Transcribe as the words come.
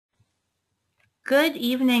Good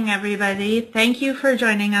evening, everybody. Thank you for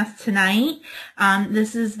joining us tonight.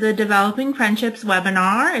 This is the Developing Friendships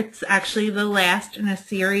webinar. It's actually the last in a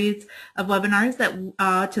series of webinars that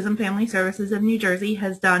Autism Family Services of New Jersey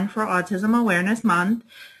has done for Autism Awareness Month.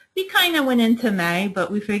 We kind of went into May,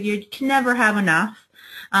 but we figured you can never have enough.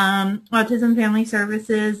 Autism Family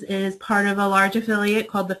Services is part of a large affiliate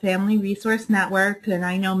called the Family Resource Network, and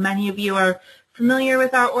I know many of you are familiar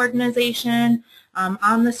with our organization.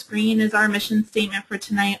 On the screen is our mission statement for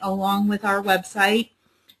tonight along with our website.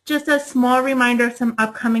 Just a small reminder of some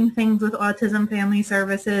upcoming things with Autism Family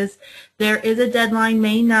Services. There is a deadline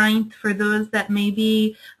May 9th for those that may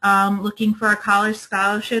be looking for a college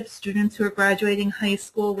scholarship, students who are graduating high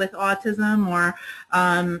school with autism or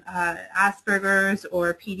Asperger's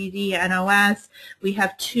or PDD, NOS. We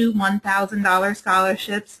have two $1,000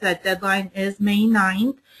 scholarships. That deadline is May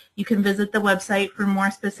 9th. You can visit the website for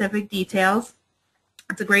more specific details.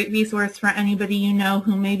 It's a great resource for anybody you know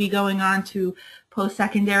who may be going on to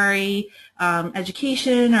post-secondary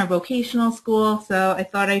education or vocational school, so I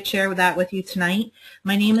thought I'd share that with you tonight.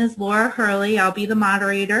 My name is Laura Hurley. I'll be the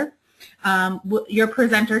moderator. Your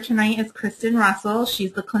presenter tonight is Christen Russell.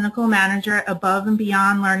 She's the clinical manager at Above and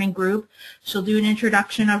Beyond Learning Group. She'll do an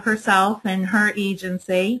introduction of herself and her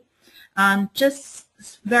agency. Just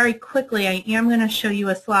very quickly, I am going to show you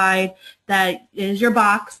a slide that is your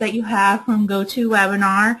box that you have from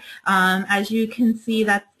GoToWebinar. As you can see,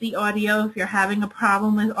 that's the audio. If you're having a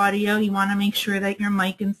problem with audio, you want to make sure that your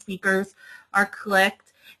mic and speakers are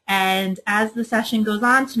clicked. And as the session goes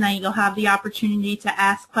on tonight, you'll have the opportunity to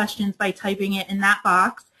ask questions by typing it in that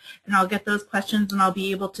box. And I'll get those questions and I'll be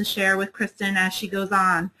able to share with Christen as she goes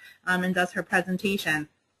on and does her presentation.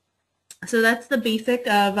 So that's the basic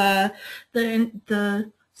of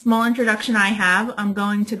the small introduction I have. I'm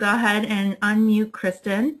going to go ahead and unmute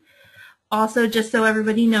Christen. Also, just so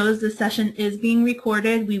everybody knows, this session is being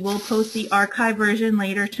recorded. We will post the archive version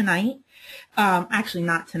later tonight. Actually,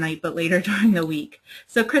 not tonight, but later during the week.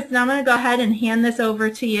 So, Christen, I'm going to go ahead and hand this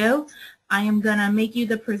over to you. I am going to make you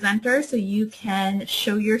the presenter so you can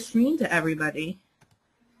show your screen to everybody.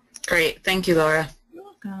 Great. Thank you, Laura. You're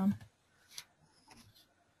welcome.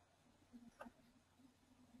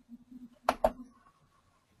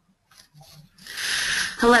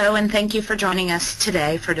 Hello, and thank you for joining us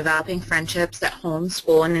today for Developing Friendships at Home,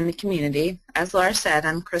 School, and in the Community. As Laura said,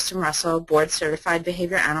 I'm Christen Russell, Board Certified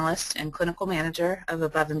Behavior Analyst and Clinical Manager of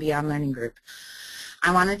Above and Beyond Learning Group.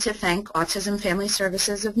 I wanted to thank Autism Family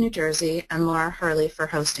Services of New Jersey and Laura Hurley for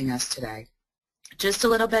hosting us today. Just a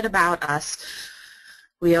little bit about us.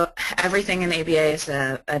 Everything in ABA is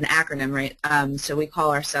an acronym, right? So we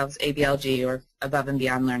call ourselves ABLG, or Above and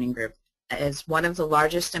Beyond Learning Group. Is one of the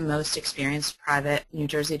largest and most experienced private New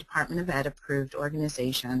Jersey Department of Ed approved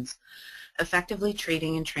organizations effectively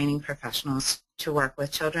treating and training professionals to work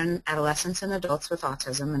with children, adolescents, and adults with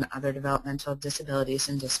autism and other developmental disabilities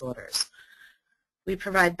and disorders. We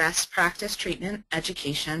provide best practice treatment,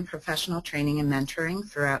 education, professional training, and mentoring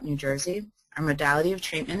throughout New Jersey. Our modality of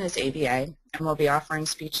treatment is ABA, and we'll be offering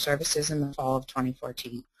speech services in the fall of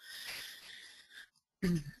 2014.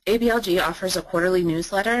 ABLG offers a quarterly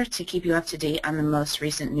newsletter to keep you up to date on the most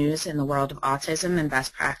recent news in the world of autism and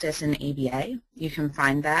best practice in ABA. You can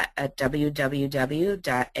find that at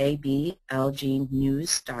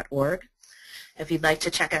www.ablgnews.org. If you'd like to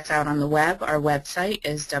check us out on the web, our website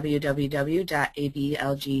is www.ablg.org,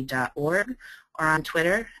 or on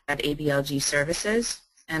Twitter at ABLG Services,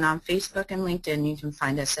 and on Facebook and LinkedIn you can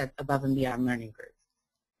find us at Above and Beyond Learning Group.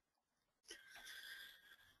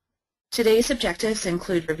 Today's objectives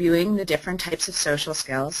include reviewing the different types of social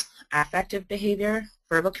skills, affective behavior,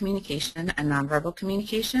 verbal communication, and nonverbal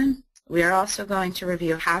communication. We are also going to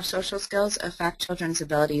review how social skills affect children's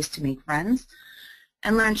abilities to make friends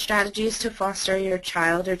and learn strategies to foster your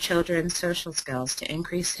child or children's social skills to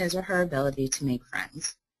increase his or her ability to make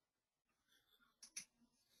friends.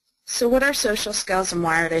 So what are social skills and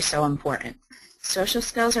why are they so important? Social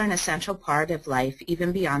skills are an essential part of life,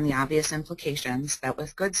 even beyond the obvious implications that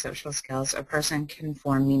with good social skills, a person can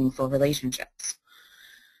form meaningful relationships.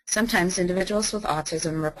 Sometimes individuals with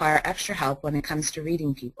autism require extra help when it comes to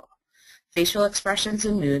reading people. Facial expressions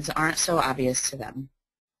and moods aren't so obvious to them.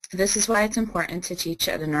 This is why it's important to teach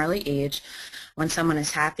at an early age when someone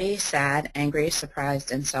is happy, sad, angry,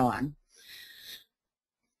 surprised, and so on.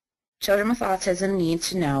 Children with autism need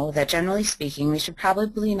to know that, generally speaking, we should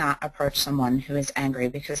probably not approach someone who is angry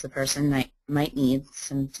because the person might need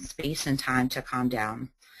some space and time to calm down.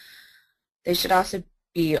 They should also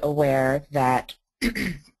be aware that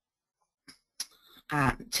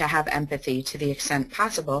to have empathy to the extent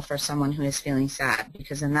possible for someone who is feeling sad,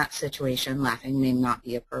 because in that situation laughing may not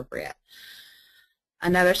be appropriate.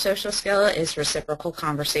 Another social skill is reciprocal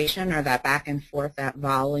conversation, or that back and forth, that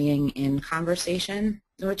volleying in conversation,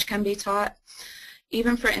 which can be taught.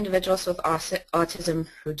 Even for individuals with autism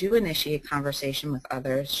who do initiate conversation with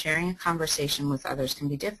others, sharing a conversation with others can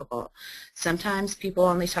be difficult. Sometimes people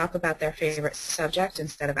only talk about their favorite subject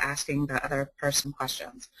instead of asking the other person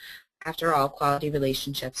questions. After all, quality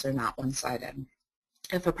relationships are not one-sided.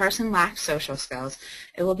 If a person lacks social skills,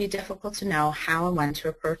 it will be difficult to know how and when to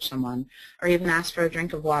approach someone, or even ask for a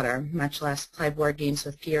drink of water, much less play board games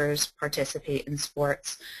with peers, participate in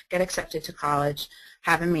sports, get accepted to college,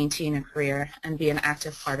 have and maintain a career, and be an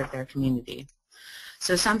active part of their community.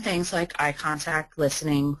 So some things like eye contact,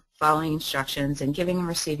 listening, following instructions, and giving and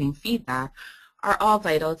receiving feedback are all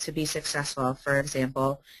vital to be successful, for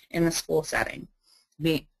example, in the school setting.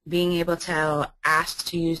 Being able to ask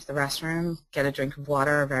to use the restroom, get a drink of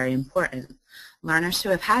water are very important. Learners who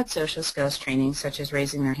have had social skills training, such as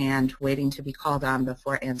raising their hand, waiting to be called on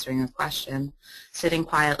before answering a question, sitting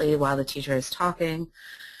quietly while the teacher is talking,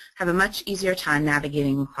 have a much easier time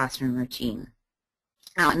navigating a classroom routine.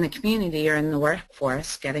 Out in the community or in the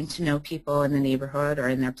workforce, getting to know people in the neighborhood or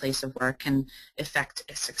in their place of work can affect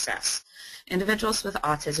success. Individuals with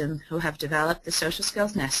autism who have developed the social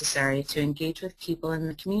skills necessary to engage with people in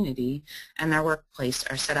the community and their workplace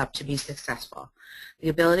are set up to be successful. The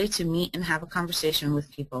ability to meet and have a conversation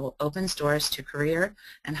with people opens doors to career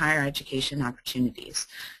and higher education opportunities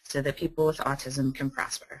so that people with autism can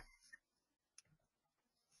prosper.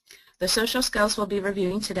 The social skills we'll be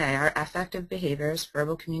reviewing today are affective behaviors,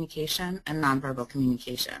 verbal communication, and nonverbal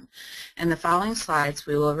communication. In the following slides,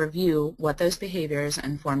 we will review what those behaviors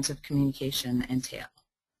and forms of communication entail.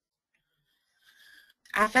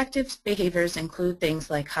 Affective behaviors include things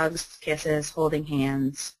like hugs, kisses, holding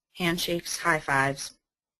hands, handshakes, high fives.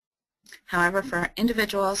 However, for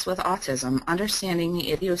individuals with autism, understanding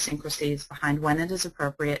the idiosyncrasies behind when it is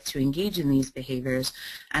appropriate to engage in these behaviors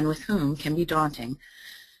and with whom can be daunting.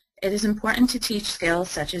 It is important to teach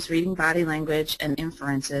skills such as reading body language and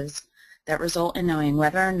inferences that result in knowing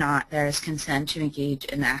whether or not there is consent to engage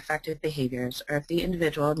in affective behaviors, or if the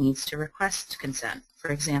individual needs to request consent.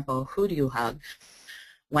 For example, who do you hug?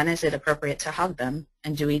 When is it appropriate to hug them?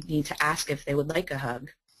 And do we need to ask if they would like a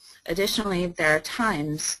hug? Additionally, there are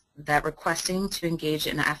times that requesting to engage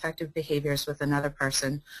in affective behaviors with another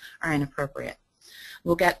person are inappropriate.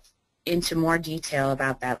 We'll get into more detail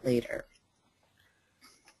about that later.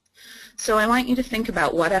 So I want you to think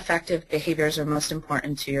about what affective behaviors are most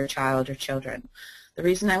important to your child or children. The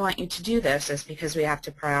reason I want you to do this is because we have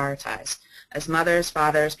to prioritize. As mothers,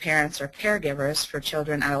 fathers, parents, or caregivers for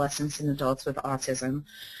children, adolescents, and adults with autism,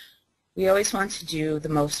 we always want to do the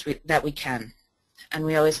most that we can, and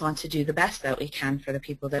we always want to do the best that we can for the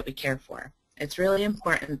people that we care for. It's really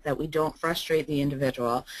important that we don't frustrate the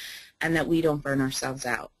individual and that we don't burn ourselves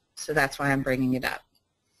out. So that's why I'm bringing it up.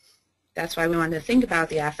 That's why we wanted to think about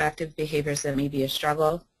the affective behaviors that may be a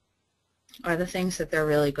struggle or the things that they're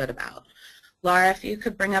really good about. Laura, if you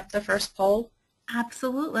could bring up the first poll.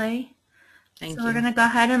 Absolutely. Thank you. So we're going to go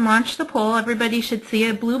ahead and launch the poll. Everybody should see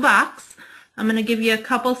a blue box. I'm going to give you a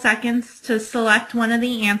couple seconds to select one of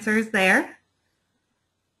the answers there.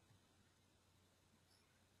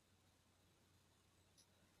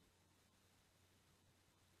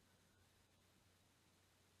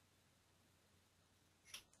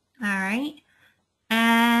 All right.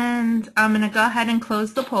 And I'm going to go ahead and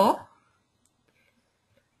close the poll.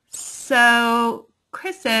 So,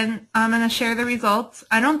 Kristen, I'm going to share the results.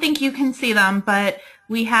 I don't think you can see them, but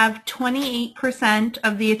we have 28%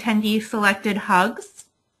 of the attendees selected hugs,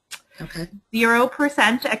 Okay.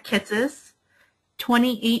 0% at kisses,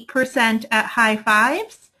 28% at high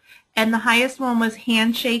fives, and the highest one was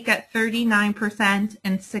handshake at 39%,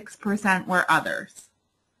 and 6% were others.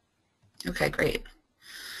 Okay, great.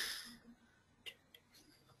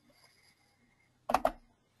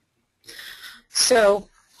 So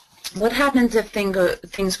what happens if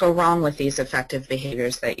things go wrong with these affective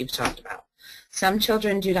behaviors that you've talked about? Some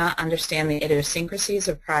children do not understand the idiosyncrasies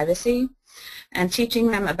of privacy, and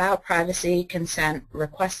teaching them about privacy, consent,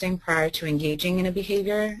 requesting prior to engaging in a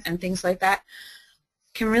behavior, and things like that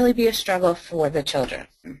can really be a struggle for the children.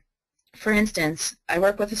 For instance, I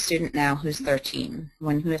work with a student now who's 13.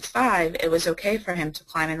 When he was 5, it was okay for him to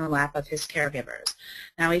climb in the lap of his caregivers.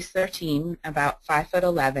 Now he's 13, about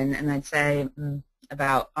 5'11", and I'd say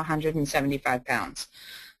about 175 pounds.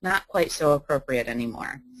 Not quite so appropriate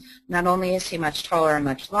anymore. Not only is he much taller and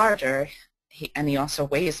much larger, and he also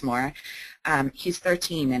weighs more, he's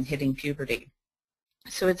 13 and hitting puberty.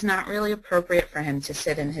 So it's not really appropriate for him to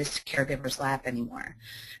sit in his caregiver's lap anymore.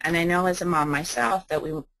 And I know as a mom myself that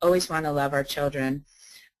we always want to love our children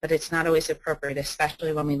but it's not always appropriate,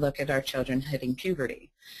 especially when we look at our children hitting puberty.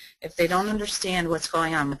 If they don't understand what's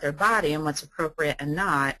going on with their body and what's appropriate and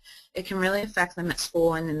not, it can really affect them at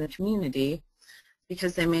school and in the community,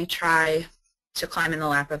 because they may try to climb in the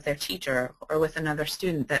lap of their teacher or with another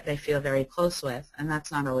student that they feel very close with, and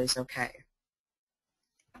that's not always okay.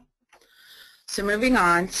 So moving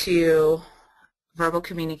on to verbal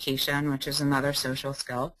communication, which is another social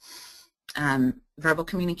skill. Verbal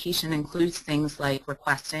communication includes things like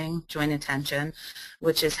requesting joint attention,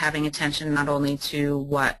 which is having attention not only to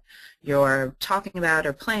what you're talking about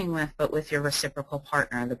or playing with, but with your reciprocal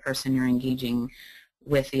partner, the person you're engaging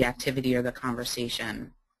with the activity or the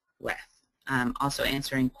conversation with. Also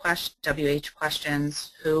answering WH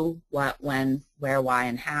questions, who, what, when, where, why,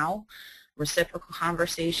 and how. Reciprocal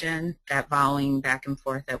conversation, that volleying back and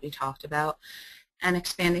forth that we talked about, and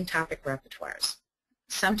expanding topic repertoires.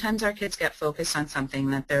 Sometimes our kids get focused on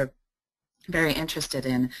something that they're very interested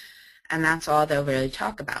in, and that's all they'll really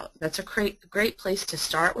talk about. That's a great place to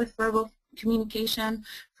start with verbal communication,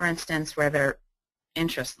 for instance, where their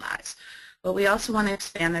interest lies. But we also want to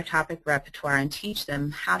expand their topic repertoire and teach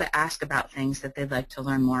them how to ask about things that they'd like to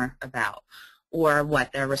learn more about, or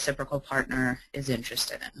what their reciprocal partner is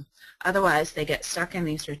interested in. Otherwise, they get stuck in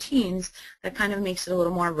these routines that kind of makes it a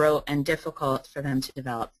little more rote and difficult for them to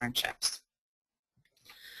develop friendships.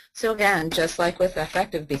 So again, just like with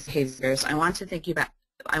affective behaviors, I want you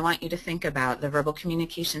to think about the verbal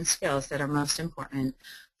communication skills that are most important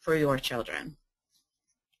for your children.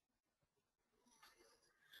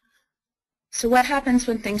 So what happens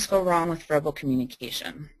when things go wrong with verbal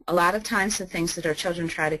communication? A lot of times the things that our children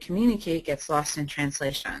try to communicate gets lost in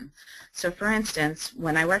translation. So for instance,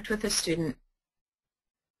 when I worked with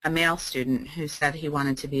a male student who said he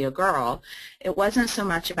wanted to be a girl, it wasn't so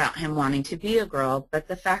much about him wanting to be a girl, but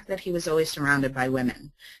the fact that he was always surrounded by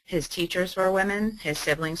women. His teachers were women, his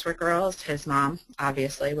siblings were girls, his mom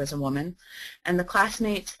obviously was a woman, and the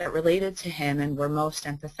classmates that related to him and were most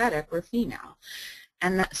empathetic were female.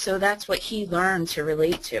 And so that's what he learned to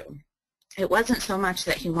relate to. It wasn't so much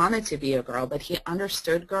that he wanted to be a girl, but he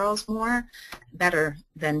understood girls better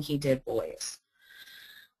than he did boys.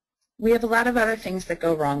 We have a lot of other things that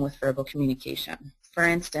go wrong with verbal communication. For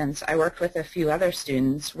instance, I worked with a few other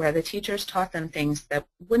students where the teachers taught them things that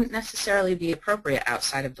wouldn't necessarily be appropriate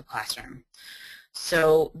outside of the classroom.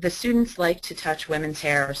 So the students liked to touch women's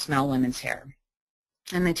hair or smell women's hair.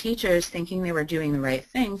 And the teachers, thinking they were doing the right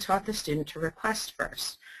thing, taught the student to request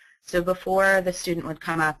first. So before the student would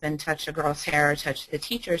come up and touch a girl's hair or touch the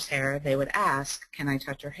teacher's hair, they would ask, "Can I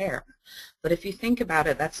touch your hair?" But if you think about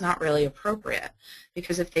it, that's not really appropriate,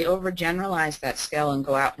 because if they overgeneralize that skill and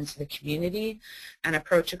go out into the community and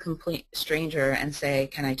approach a complete stranger and say,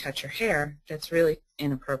 "Can I touch your hair?" that's really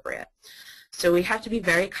inappropriate. So we have to be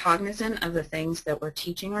very cognizant of the things that we're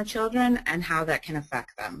teaching our children and how that can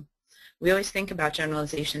affect them. We always think about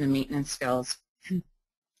generalization and maintenance skills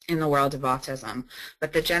in the world of autism,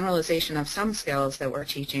 but the generalization of some skills that we're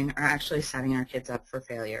teaching are actually setting our kids up for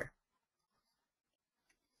failure.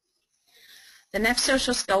 The next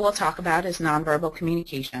social skill we'll talk about is nonverbal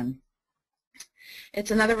communication.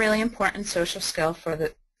 It's another really important social skill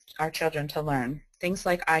for our children to learn, things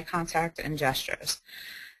like eye contact and gestures.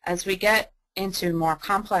 As we get into more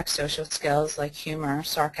complex social skills like humor,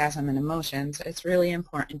 sarcasm, and emotions, it's really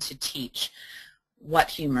important to teach what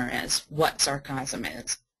humor is, what sarcasm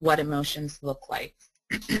is, what emotions look like.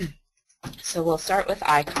 So we'll start with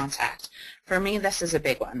eye contact. For me, this is a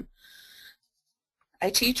big one. I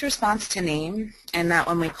teach response to name, and that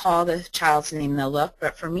when we call the child's name, they'll look.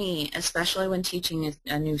 But for me, especially when teaching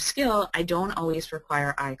a new skill, I don't always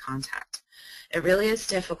require eye contact. It really is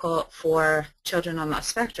difficult for children on the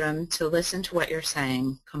spectrum to listen to what you're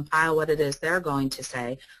saying, compile what it is they're going to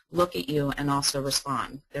say, look at you, and also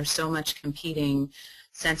respond. There's so much competing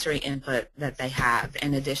sensory input that they have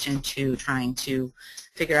in addition to trying to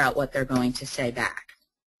figure out what they're going to say back.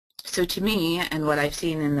 So to me, and what I've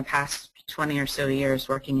seen in the past 20 or so years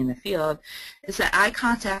working in the field, is that eye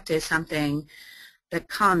contact is something that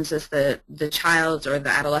comes as the child or the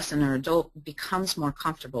adolescent or adult becomes more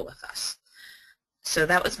comfortable with us. So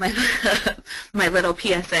that was my my little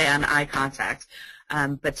PSA on eye contact.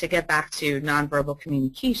 But to get back to nonverbal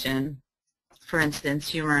communication, for instance,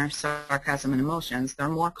 humor, sarcasm, and emotions, they're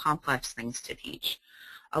more complex things to teach.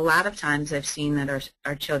 A lot of times I've seen that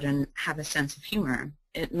our children have a sense of humor.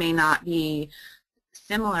 It may not be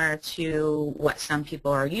similar to what some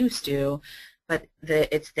people are used to, but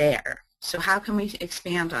it's there. So how can we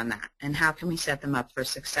expand on that, and how can we set them up for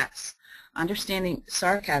success? Understanding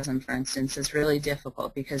sarcasm, for instance, is really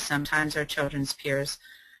difficult because sometimes our children's peers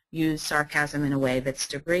use sarcasm in a way that's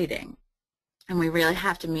degrading. And we really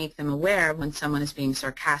have to make them aware when someone is being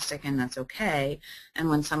sarcastic and that's okay, and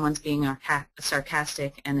when someone's being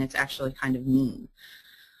sarcastic and it's actually kind of mean.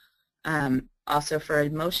 Also for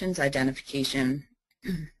emotions identification,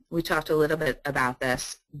 we talked a little bit about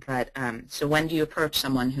this, but so when do you approach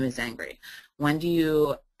someone who is angry? When do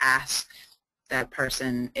you ask that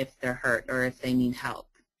person if they're hurt or if they need help?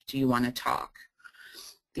 Do you want to talk?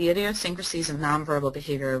 The idiosyncrasies of nonverbal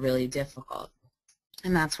behavior are really difficult,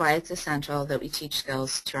 and that's why it's essential that we teach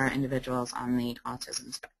skills to our individuals on the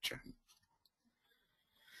autism spectrum.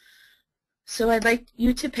 So I'd like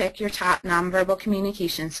you to pick your top nonverbal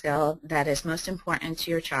communication skill that is most important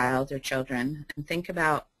to your child or children, and think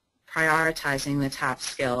about prioritizing the top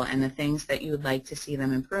skill and the things that you would like to see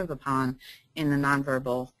them improve upon in the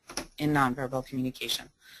nonverbal communication.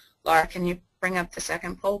 Laura, can you bring up the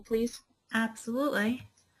second poll, please? Absolutely.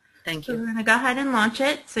 Thank So you. we're going to go ahead and launch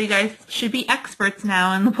it. So you guys should be experts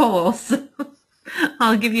now in the polls.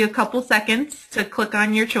 I'll give you a couple seconds to click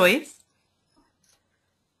on your choice.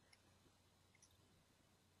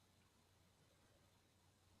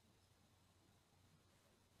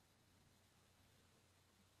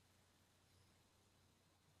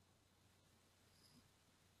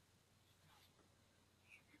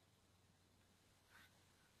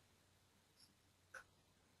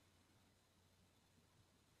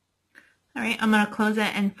 All right, I'm going to close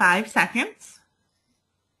it in 5 seconds.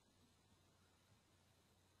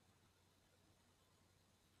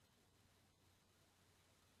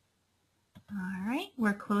 All right,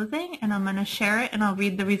 we're closing, and I'm going to share it, and I'll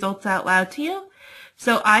read the results out loud to you.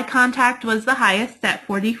 So eye contact was the highest at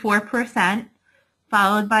 44%,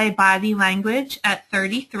 followed by body language at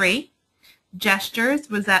 33%. Gestures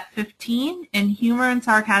was at 15%, and humor and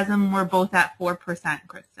sarcasm were both at 4%,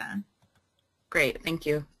 Kristen. Great, thank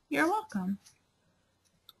you. You're welcome.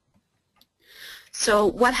 So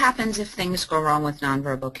what happens if things go wrong with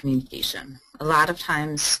nonverbal communication? A lot of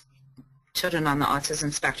times children on the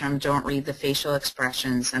autism spectrum don't read the facial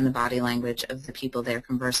expressions and the body language of the people they're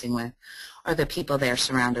conversing with or the people they're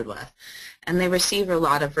surrounded with. And they receive a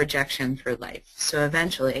lot of rejection through life. So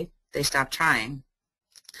eventually they stop trying.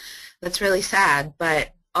 That's really sad,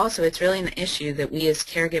 but also it's really an issue that we as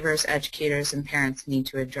caregivers, educators, and parents need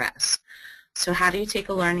to address. So how do you take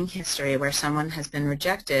a learning history where someone has been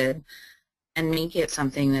rejected and make it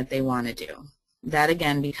something that they want to do? That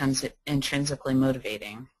again becomes intrinsically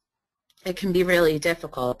motivating. It can be really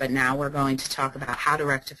difficult, but now we're going to talk about how to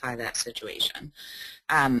rectify that situation.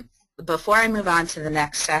 Before I move on to the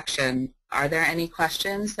next section, are there any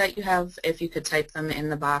questions that you have? If you could type them in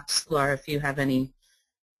the box, Laura, if you have any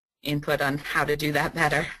input on how to do that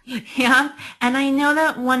better. Yeah, and I know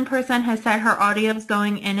that one person has said her audio is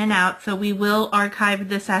going in and out, so we will archive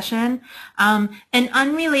the session. And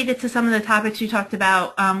unrelated to some of the topics you talked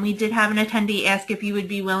about, we did have an attendee ask if you would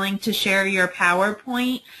be willing to share your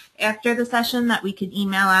PowerPoint after the session that we could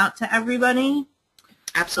email out to everybody.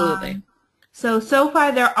 Absolutely. So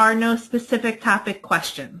far there are no specific topic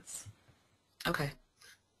questions. Okay.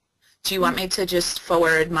 Do you want me to just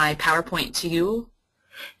forward my PowerPoint to you?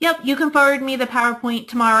 Yep, you can forward me the PowerPoint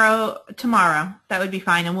tomorrow. That would be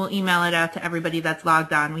fine, and we'll email it out to everybody that's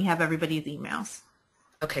logged on. We have everybody's emails.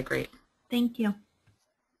 Okay, great. Thank you.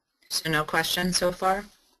 So no questions so far?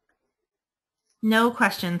 No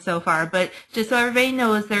questions so far, but just so everybody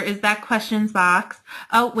knows, there is that questions box.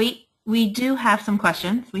 Oh, wait, we do have some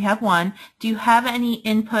questions. We have one. Do you have any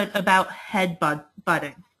input about head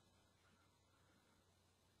butting?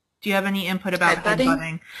 Do you have any input about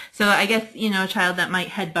headbutting? So I guess, a child that might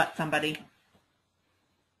headbutt somebody.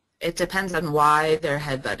 It depends on why they're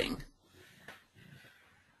headbutting.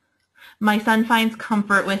 My son finds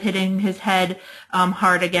comfort with hitting his head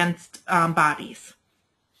hard against bodies.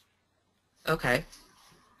 Okay.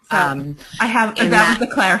 So that was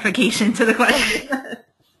the clarification to the question.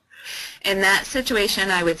 In that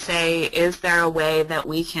situation, I would say, is there a way that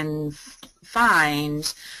we can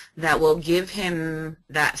find that will give him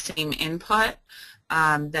that same input,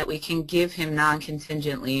 that we can give him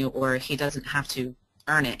non-contingently, or he doesn't have to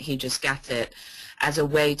earn it, he just gets it, as a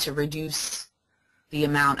way to reduce the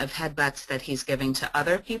amount of headbutts that he's giving to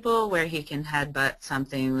other people, where he can headbutt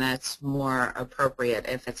something that's more appropriate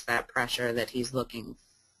if it's that pressure that he's looking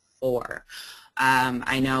for.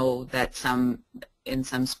 I know that in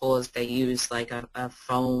some schools they use like a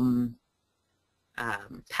foam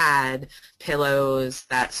pad, pillows,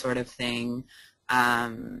 that sort of thing,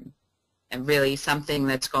 and really something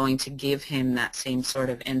that's going to give him that same sort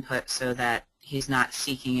of input so that he's not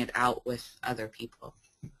seeking it out with other people.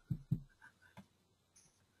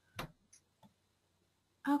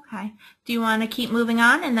 Okay. Do you want to keep moving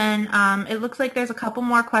on? And then it looks like there's a couple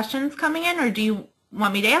more questions coming in, or do you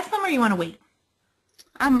want me to ask them, or you want to wait?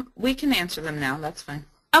 We can answer them now. That's fine.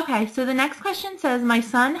 Okay, so the next question says, my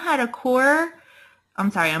son had a core,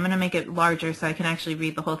 I'm sorry, I'm going to make it larger so I can actually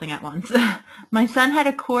read the whole thing at once. My son had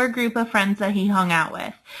a core group of friends that he hung out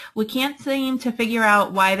with. We can't seem to figure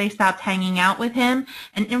out why they stopped hanging out with him,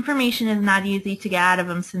 and information is not easy to get out of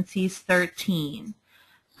him since he's 13.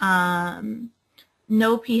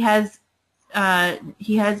 Nope, he has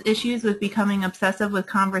issues with becoming obsessive with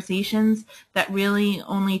conversations that really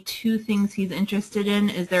only two things he's interested in.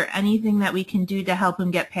 Is there anything that we can do to help him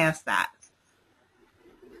get past that?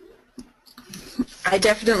 I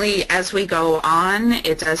definitely, as we go on,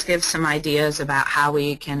 it does give some ideas about how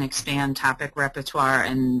we can expand topic repertoire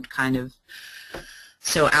and kind of,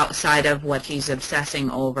 so outside of what he's obsessing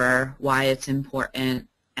over, why it's important,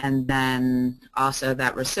 and then also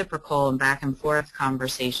that reciprocal and back and forth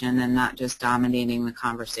conversation and not just dominating the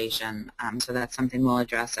conversation. So that's something we'll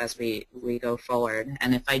address as we go forward.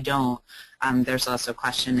 And if I don't, there's also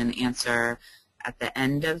question and answer at the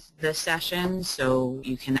end of the session, so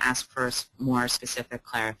you can ask for more specific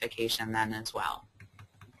clarification then as well.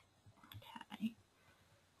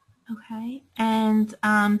 Okay, and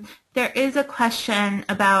there is a question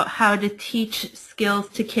about how to teach skills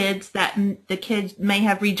to kids that the kids may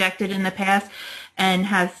have rejected in the past and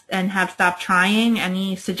have stopped trying.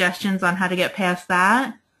 Any suggestions on how to get past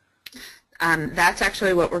that? That's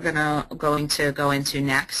actually what we're going to go into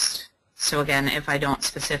next. So again, if I don't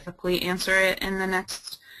specifically answer it in the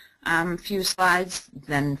next few slides,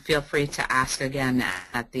 then feel free to ask again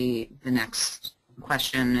at the next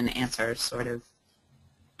question and answer sort of.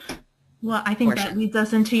 Well, I think that leads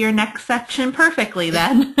us into your next section perfectly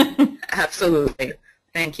then. Absolutely.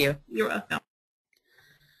 Thank you. You're welcome.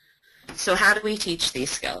 So how do we teach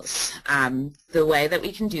these skills? The way that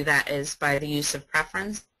we can do that is by the use of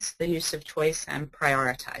preference, the use of choice, and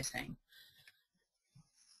prioritizing.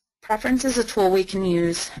 Preference is a tool we can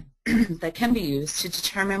use that can be used to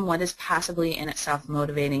determine what is possibly in itself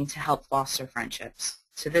motivating to help foster friendships.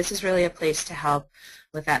 So this is really a place to help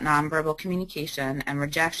with that nonverbal communication and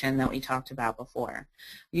rejection that we talked about before.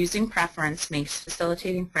 Using preference makes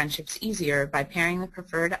facilitating friendships easier by pairing the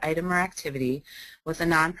preferred item or activity with a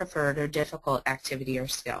non-preferred or difficult activity or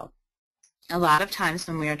skill. A lot of times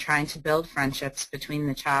when we are trying to build friendships between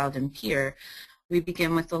the child and peer, we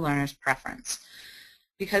begin with the learner's preference,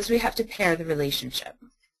 because we have to pair the relationship.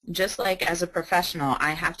 Just like as a professional,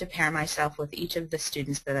 I have to pair myself with each of the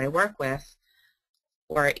students that I work with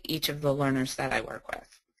or each of the learners that I work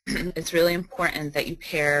with. It's really important that you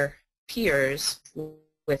pair peers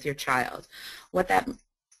with your child. What that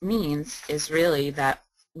means is really that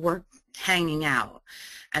we're hanging out.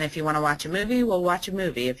 And if you want to watch a movie, we'll watch a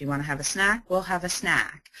movie. If you want to have a snack, we'll have a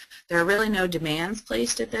snack. There are really no demands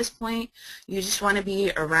placed at this point. You just want to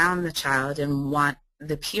be around the child and want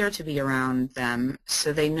the peer to be around them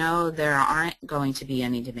so they know there aren't going to be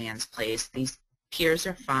any demands placed. These peers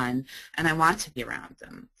are fun, and I want to be around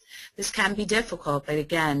them. This can be difficult, but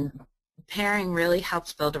again, pairing really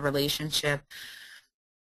helps build a relationship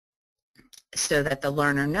so that the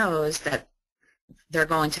learner knows that they're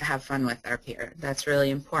going to have fun with their peer. That's really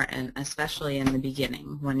important, especially in the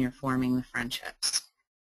beginning when you're forming the friendships.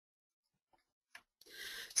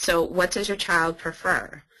 So what does your child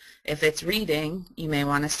prefer? If it's reading, you may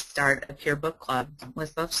want to start a peer book club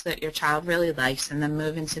with books that your child really likes and then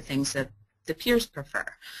move into things that the peers prefer.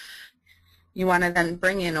 You want to then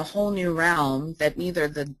bring in a whole new realm that neither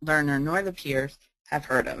the learner nor the peers have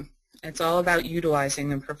heard of. It's all about utilizing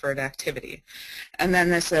the preferred activity. And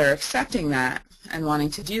then as they're accepting that and wanting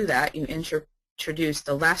to do that, you introduce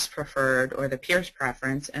the less preferred or the peer's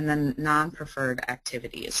preference and then non-preferred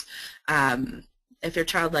activities. If your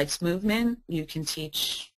child likes movement, you can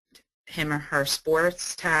teach him or her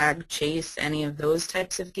sports, tag, chase, any of those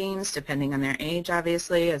types of games, depending on their age,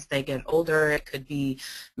 obviously. As they get older, it could be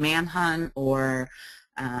manhunt or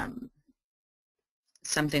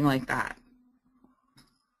something like that.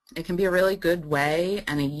 It can be a really good way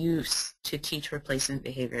and a use to teach replacement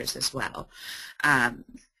behaviors as well.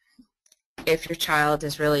 If your child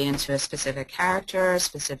is really into a specific character, a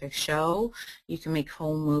specific show, you can make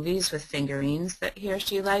home movies with figurines that he or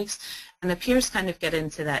she likes. And the peers kind of get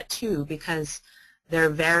into that too because they're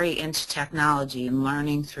very into technology and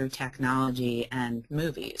learning through technology and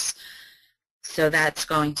movies. So that's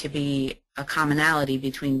going to be a commonality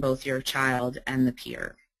between both your child and the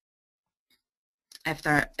peer.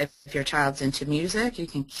 If your child's into music, you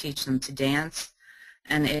can teach them to dance.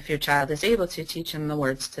 And if your child is able to, teach them the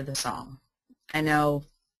words to the song. I know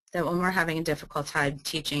that when we're having a difficult time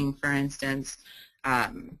teaching, for instance,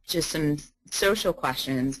 just some social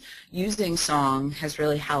questions. Using song has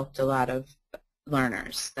really helped a lot of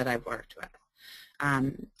learners that I've worked with.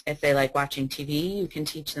 If they like watching TV, you can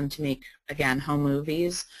teach them to make, again, home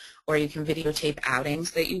movies, or you can videotape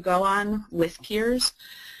outings that you go on with peers.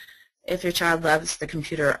 If your child loves the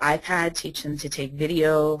computer or iPad, teach them to take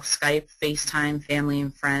video, Skype, FaceTime, family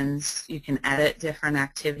and friends. You can edit different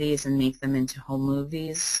activities and make them into home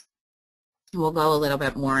movies. We'll go a little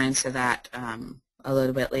bit more into that a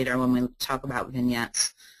little bit later when we talk about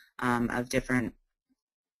vignettes of different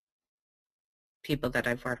people that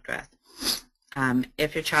I've worked with.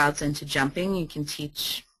 If your child's into jumping, you can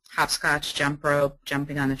teach hopscotch, jump rope,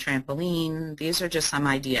 jumping on a trampoline. These are just some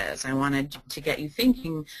ideas. I wanted to get you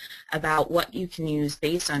thinking about what you can use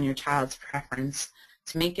based on your child's preference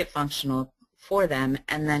to make it functional for them,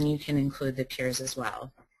 and then you can include the peers as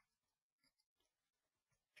well.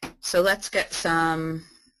 So let's get some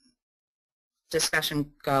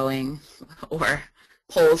discussion going, or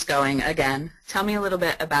polls going again. Tell me a little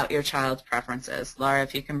bit about your child's preferences. Laura,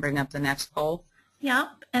 if you can bring up the next poll.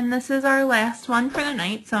 Yep, and this is our last one for the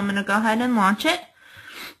night, so I'm going to go ahead and launch it.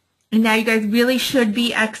 And now you guys really should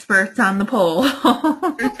be experts on the poll.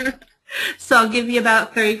 So I'll give you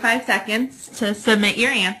about 35 seconds to submit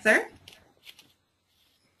your answer.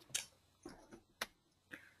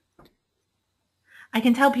 I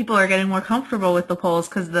can tell people are getting more comfortable with the polls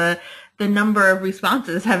because the number of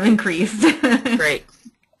responses have increased. Great.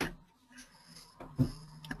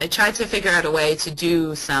 I tried to figure out a way to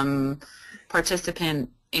do some participant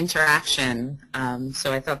interaction,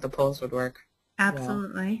 so I thought the polls would work.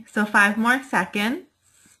 Absolutely. Well. So 5 more seconds.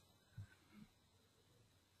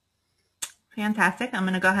 Fantastic. I'm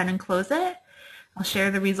going to go ahead and close it. I'll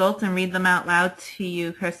share the results and read them out loud to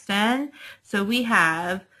you, Kristen. So we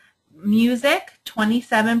have music,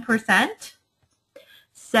 27%,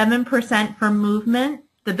 7% for movement.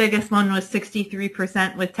 The biggest one was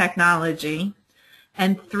 63% with technology,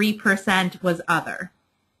 and 3% was other.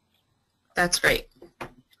 That's great.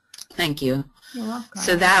 Thank you. You're welcome.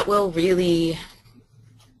 So that will really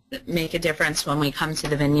make a difference when we come to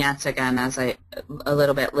the vignettes again a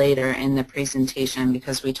little bit later in the presentation,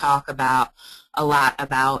 because we talk about a lot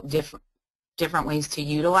about different ways to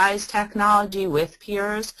utilize technology with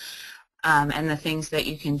peers and the things that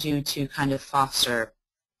you can do to kind of foster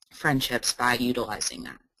friendships by utilizing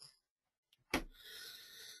that.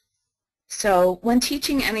 So when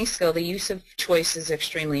teaching any skill, the use of choice is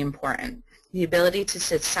extremely important. The ability to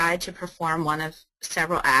decide to perform one of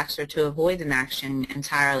several acts or to avoid an action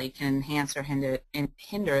entirely can enhance or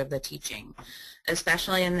hinder the teaching,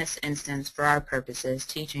 especially in this instance for our purposes,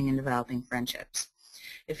 teaching and developing friendships.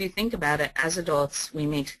 If you think about it, as adults, we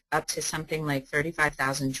make up to something like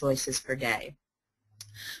 35,000 choices per day.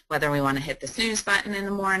 Whether we want to hit the snooze button in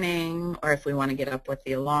the morning or if we want to get up with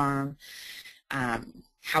the alarm,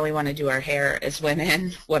 how we want to do our hair as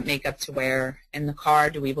women, what makeup to wear in the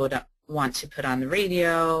car, do we want to put on the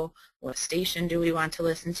radio, what station do we want to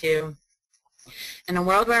listen to. In a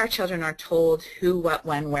world where our children are told who, what,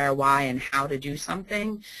 when, where, why, and how to do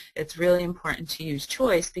something, it's really important to use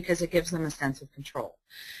choice because it gives them a sense of control.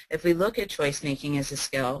 If we look at choice making as a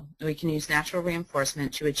skill, we can use natural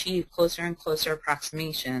reinforcement to achieve closer and closer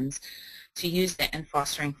approximations to use that in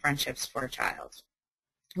fostering friendships for a child.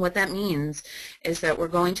 What that means is that we're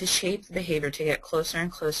going to shape the behavior to get closer and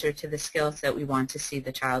closer to the skills that we want to see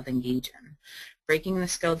the child engage in, breaking the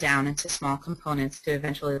skill down into small components to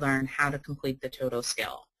eventually learn how to complete the total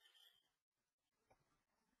skill.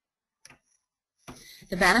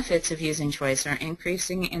 The benefits of using choice are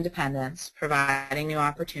increasing independence, providing new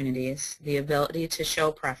opportunities, the ability to show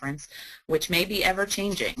preference, which may be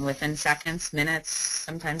ever-changing within seconds, minutes,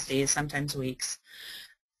 sometimes days, sometimes weeks,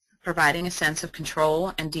 providing a sense of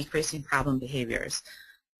control and decreasing problem behaviors.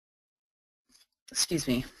 Excuse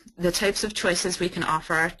me. The types of choices we can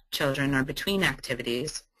offer our children are between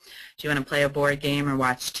activities. Do you want to play a board game or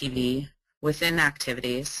watch TV? Within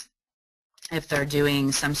activities. If they're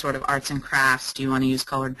doing some sort of arts and crafts, do you want to use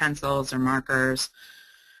colored pencils or markers?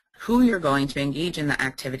 Who you're going to engage in the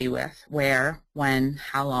activity with, where, when,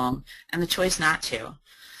 how long, and the choice not to.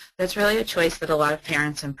 That's really a choice that a lot of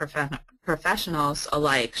parents and professionals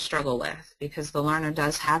alike struggle with because the learner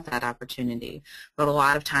does have that opportunity, but a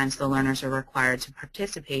lot of times the learners are required to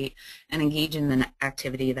participate and engage in the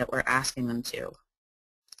activity that we're asking them to.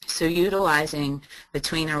 So utilizing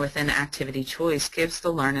between or within activity choice gives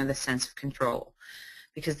the learner the sense of control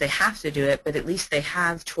because they have to do it, but at least they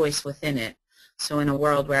have choice within it. So in a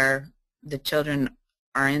world where the children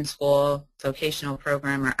are in school, vocational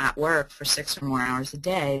program, or at work for 6 or more hours a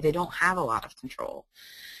day, they don't have a lot of control.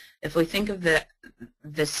 If we think of the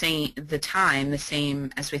time the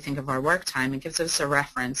same as we think of our work time, it gives us a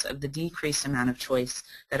reference of the decreased amount of choice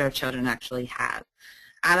that our children actually have.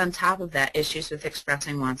 Add on top of that issues with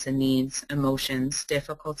expressing wants and needs, emotions,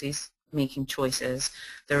 difficulties making choices,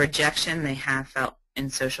 the rejection they have felt in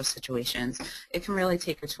social situations. It can really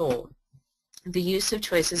take a toll. The use of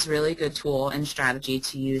choice is a really good tool and strategy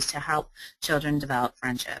to use to help children develop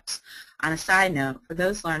friendships. On a side note, for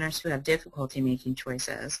those learners who have difficulty making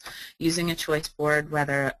choices, using a choice board,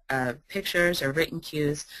 whether pictures or written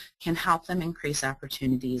cues, can help them increase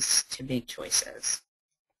opportunities to make choices.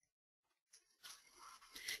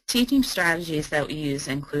 Teaching strategies that we use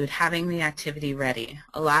include having the activity ready.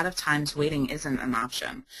 A lot of times waiting isn't an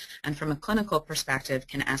option, and from a clinical perspective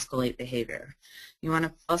can escalate behavior. You want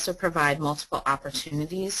to also provide multiple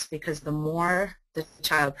opportunities, because the more the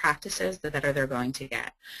child practices, the better they're going to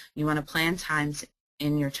get. You want to plan times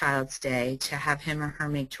in your child's day to have him or her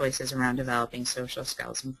make choices around developing social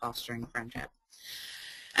skills and fostering friendship.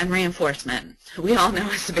 And reinforcement. We all know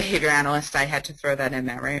as a behavior analyst, I had to throw that in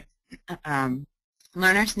there, right?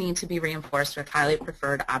 Learners need to be reinforced with highly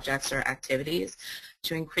preferred objects or activities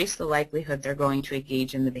to increase the likelihood they're going to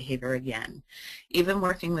engage in the behavior again. Even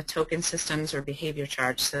working with token systems or behavior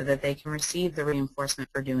charts so that they can receive the reinforcement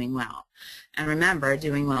for doing well. And remember,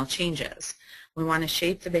 doing well changes. We want to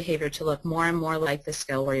shape the behavior to look more and more like the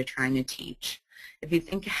skill where you're trying to teach. If you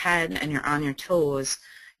think ahead and you're on your toes,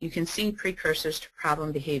 you can see precursors to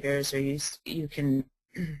problem behaviors, or you can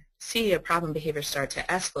see a problem behavior start to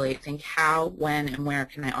escalate. Think how, when, and where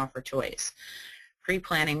can I offer choice.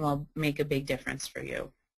 Pre-planning will make a big difference for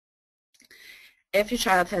you. If your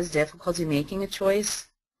child has difficulty making a choice,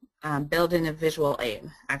 build in a visual aid.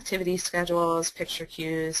 Activity schedules, picture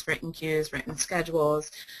cues, written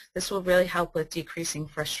schedules. This will really help with decreasing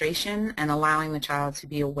frustration and allowing the child to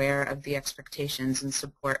be aware of the expectations and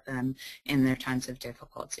support them in their times of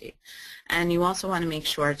difficulty. And you also want to make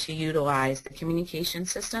sure to utilize the communication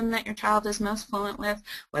system that your child is most fluent with,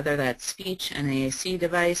 whether that's speech, an AAC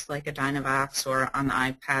device like a Dynavox, or on the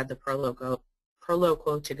iPad, the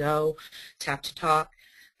Proloquo to go, Tap to Talk,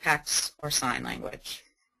 text, or sign language.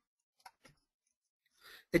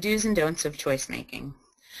 The do's and don'ts of choice making.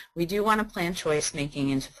 We do want to plan choice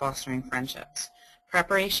making into fostering friendships.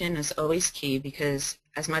 Preparation is always key, because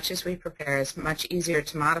as much as we prepare, it's much easier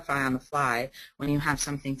to modify on the fly when you have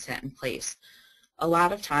something set in place. A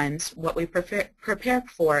lot of times, what we prepare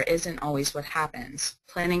for isn't always what happens.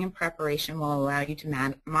 Planning and preparation will allow you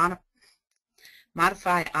to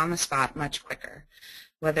modify on the spot much quicker,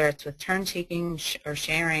 whether it's with turn-taking or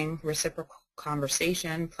sharing, reciprocal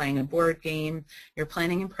conversation, playing a board game. Your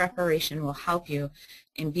planning and preparation will help you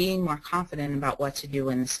in being more confident about what to do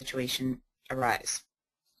when the situation arises.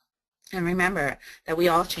 And remember that we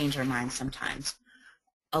all change our minds sometimes.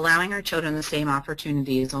 Allowing our children the same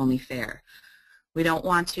opportunity is only fair. We don't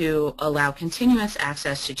want to allow continuous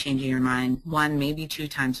access to changing your mind. 1, maybe 2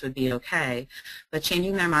 times would be okay, but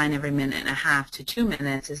changing their mind every minute and a half to 2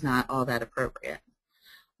 minutes is not all that appropriate.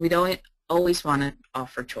 We don't always want to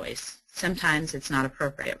offer choice. Sometimes it's not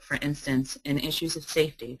appropriate. For instance, in issues of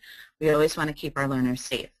safety, we always want to keep our learners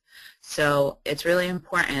safe. So it's really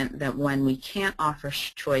important that when we can't offer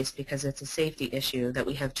choice because it's a safety issue, that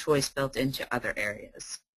we have choice built into other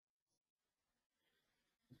areas.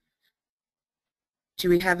 Do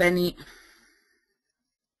we have any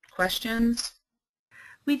questions?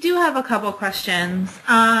 We do have a couple questions.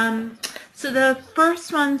 So the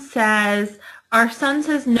first one says, our son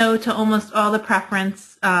says no to almost all the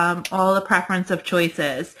preference of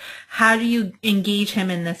choices. How do you engage him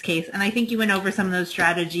in this case? And I think you went over some of those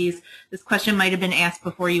strategies. This question might have been asked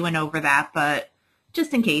before you went over that, but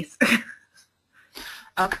just in case.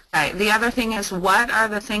 Okay. The other thing is, what are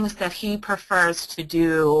the things that he prefers to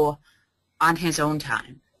do on his own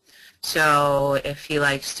time? So if he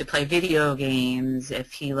likes to play video games,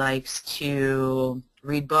 if he likes to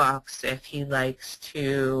read books, if he likes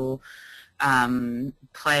to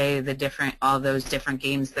play all those different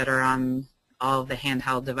games that are on all the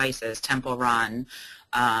handheld devices, Temple Run,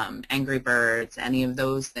 Angry Birds, any of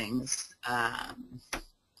those things.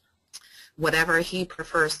 Whatever he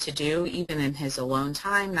prefers to do, even in his alone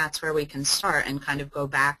time, that's where we can start and kind of go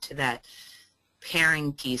back to that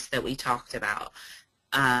pairing piece that we talked about,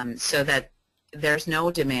 so that there's no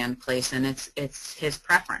demand placed and it's his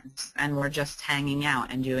preference, and we're just hanging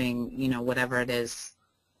out and doing, whatever it is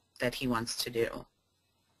that he wants to do.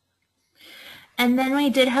 And then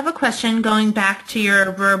we did have a question going back to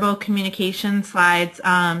your verbal communication slides.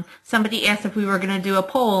 Somebody asked if we were going to do a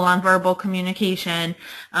poll on verbal communication.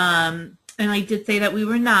 And and I did say that we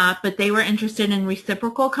were not, but they were interested in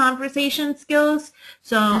reciprocal conversation skills.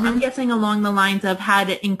 So I'm guessing along the lines of how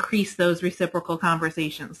to increase those reciprocal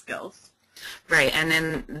conversation skills. Right, and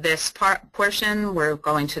in this portion, we're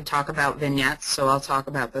going to talk about vignettes, so I'll talk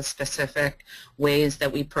about the specific ways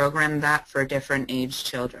that we program that for different age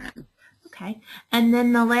children. Okay, and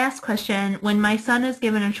then the last question, when my son is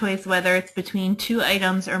given a choice whether it's between 2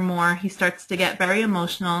 items or more, he starts to get very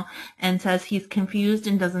emotional and says he's confused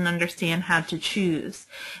and doesn't understand how to choose.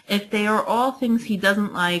 If they are all things he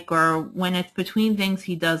doesn't like or when it's between things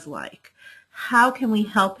he does like, how can we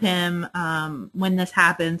help him when this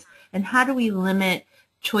happens, and how do we limit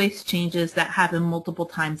choice changes that happen multiple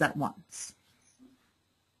times at once?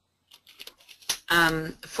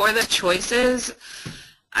 For the choices,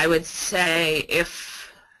 I would say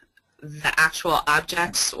if the actual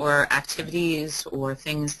objects or activities or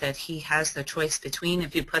things that he has the choice between,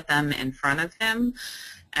 if you put them in front of him,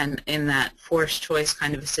 and in that forced choice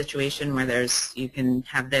kind of a situation where you can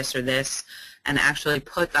have this or this, and actually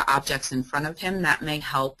put the objects in front of him, that may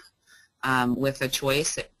help with a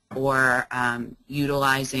choice, or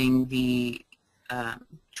utilizing the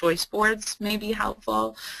choice boards may be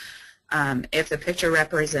helpful. If the picture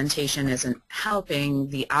representation isn't helping,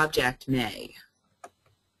 the object may,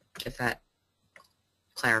 if that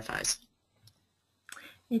clarifies.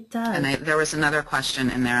 It does. And there was another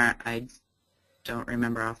question in there. I don't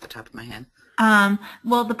remember off the top of my head.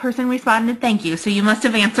 Well, the person responded, thank you, so you must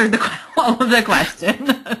have answered all of the question.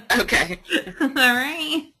 Okay. All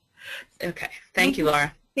right. Okay. Thank you,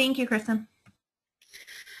 Laura. Thank you, Kristen.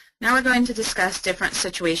 Now we're going to discuss different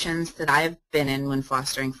situations that I've been in when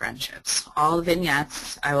fostering friendships. All the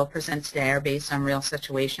vignettes I will present today are based on real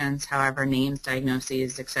situations, however, names,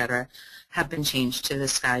 diagnoses, etc. have been changed to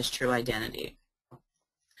disguise true identity.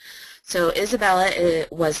 So Isabella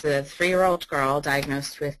was the 3-year-old girl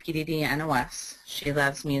diagnosed with PDD-NOS. She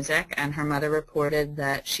loves music, and her mother reported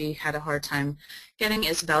that she had a hard time getting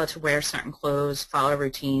Isabella to wear certain clothes, follow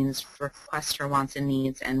routines, request her wants and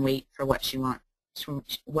needs, and wait for what she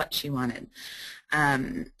wanted.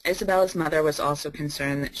 Isabella's mother was also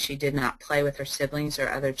concerned that she did not play with her siblings or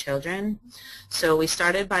other children, so we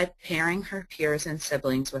started by pairing her peers and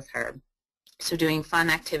siblings with her, so doing fun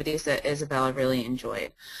activities that Isabella really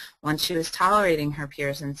enjoyed. Once she was tolerating her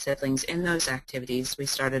peers and siblings in those activities, we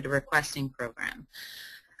started a requesting program.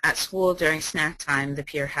 At school, during snack time, the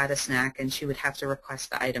peer had a snack and she would have to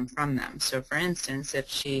request the item from them. So for instance, if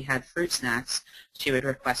she had fruit snacks, she would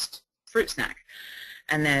request fruit snack,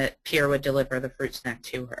 and the peer would deliver the fruit snack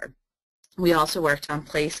to her. We also worked on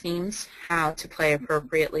play schemes, how to play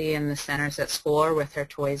appropriately in the centers at school or with her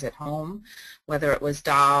toys at home, whether it was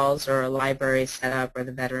dolls or a library setup or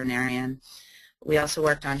the veterinarian. We also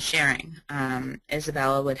worked on sharing.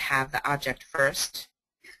 Isabella would have the object first,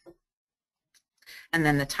 and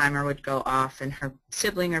then the timer would go off and her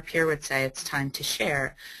sibling or peer would say it's time to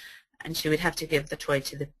share, and she would have to give the toy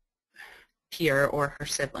to the peer or her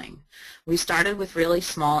sibling. We started with really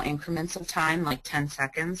small increments of time, like 10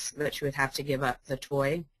 seconds, that she would have to give up the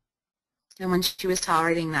toy. And when she was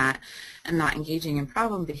tolerating that and not engaging in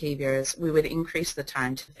problem behaviors, we would increase the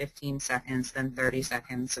time to 15 seconds, then 30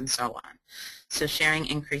 seconds, and so on. So sharing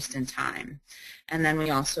increased in time. And then we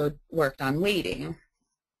also worked on waiting.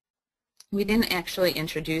 We didn't actually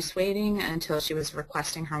introduce waiting until she was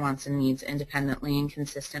requesting her wants and needs independently and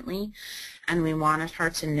consistently, and we wanted her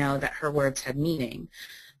to know that her words had meaning.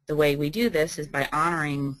 The way we do this is by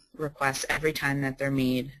honoring requests every time that they're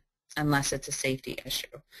made, unless it's a safety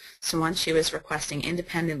issue. So once she was requesting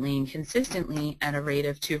independently and consistently at a rate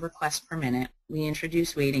of 2 requests per minute, we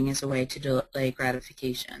introduced waiting as a way to delay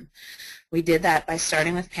gratification. We did that by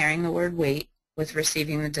starting with pairing the word wait with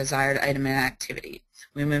receiving the desired item and activity.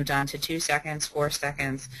 We moved on to 2 seconds, 4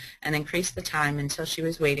 seconds, and increased the time until she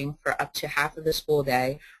was waiting for up to half of the school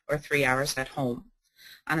day or 3 hours at home.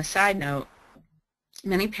 On a side note,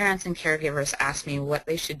 many parents and caregivers ask me what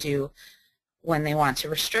they should do when they want to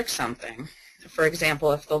restrict something. For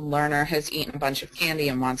example, if the learner has eaten a bunch of candy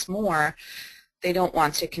and wants more, they don't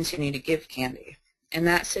want to continue to give candy. In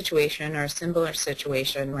that situation or a similar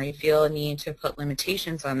situation where you feel a need to put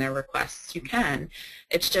limitations on their requests, you can.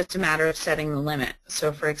 It's just a matter of setting the limit.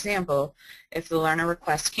 So for example, if the learner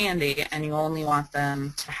requests candy and you only want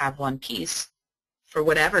them to have 1 piece, for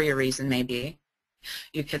whatever your reason may be,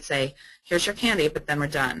 you could say, here's your candy, but then we're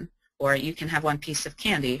done. Or you can have 1 piece of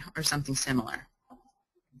candy or something similar.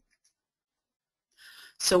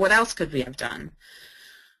 So what else could we have done?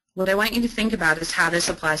 What I want you to think about is how this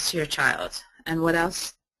applies to your child. And what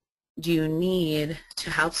else do you need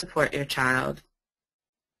to help support your child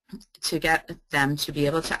to get them to be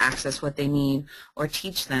able to access what they need or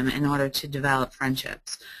teach them in order to develop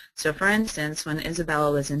friendships. So for instance, when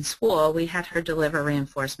Isabella was in school, we had her deliver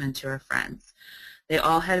reinforcement to her friends. They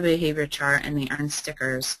all had a behavior chart and they earned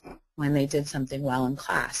stickers when they did something well in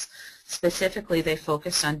class. Specifically, they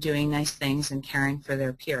focused on doing nice things and caring for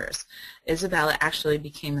their peers. Isabella actually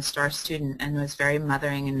became a star student and was very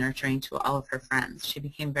mothering and nurturing to all of her friends. She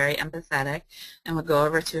became very empathetic and would go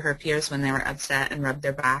over to her peers when they were upset and rub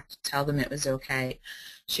their back to tell them it was okay.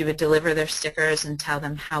 She would deliver their stickers and tell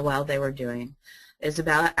them how well they were doing.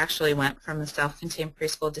 Isabella actually went from a self-contained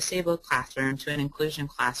preschool disabled classroom to an inclusion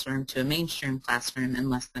classroom to a mainstream classroom in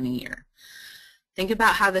less than a year. Think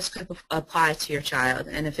about how this could apply to your child,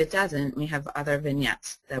 and if it doesn't, we have other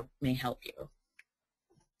vignettes that may help you.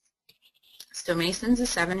 So Mason's a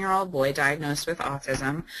 7-year-old boy diagnosed with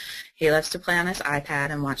autism. He loves to play on his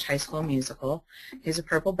iPad and watch High School Musical. He's a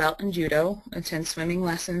purple belt in judo, attends swimming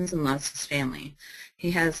lessons, and loves his family.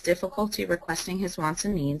 He has difficulty requesting his wants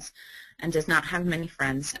and needs and does not have many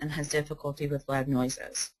friends and has difficulty with loud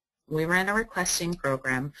noises. We ran a requesting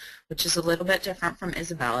program, which is a little bit different from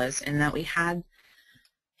Isabella's in that we had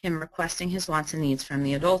him requesting his wants and needs from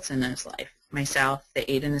the adults in his life, myself,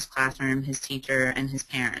 the aide in his classroom, his teacher, and his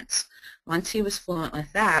parents. Once he was fluent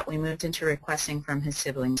with that, we moved into requesting from his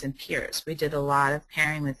siblings and peers. We did a lot of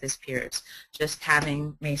pairing with his peers, just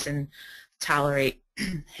having Mason tolerate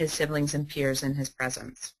his siblings and peers in his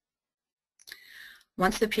presence.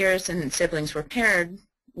 Once the peers and siblings were paired,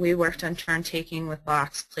 we worked on turn-taking with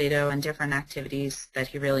blocks, Play-Doh, and different activities that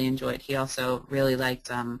he really enjoyed. He also really liked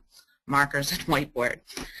markers and whiteboard.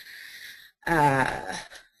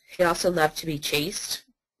 He also loved to be chased,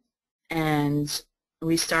 and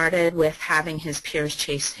we started with having his peers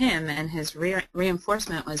chase him, and his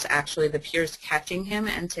reinforcement was actually the peers catching him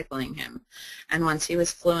and tickling him. And once he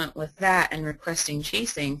was fluent with that and requesting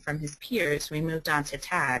chasing from his peers, we moved on to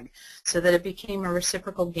tag so that it became a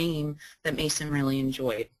reciprocal game that Mason really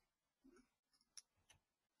enjoyed.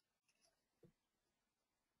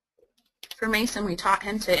 For Mason, we taught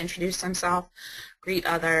him to introduce himself, greet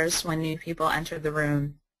others when new people entered the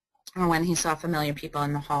room, or when he saw familiar people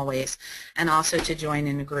in the hallways, and also to join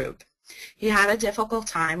in a group. He had a difficult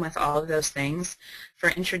time with all of those things. For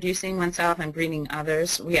introducing oneself and greeting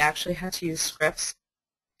others, we actually had to use scripts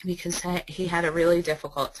because he had a really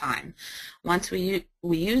difficult time. Once we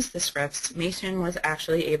used the scripts, Mason was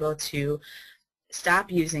actually able to stop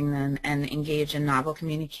using them and engage in novel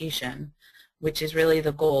communication, which is really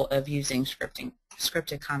the goal of using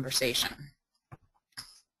scripted conversation.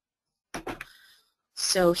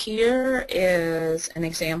 So here is an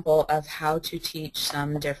example of how to teach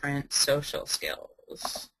some different social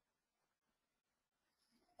skills.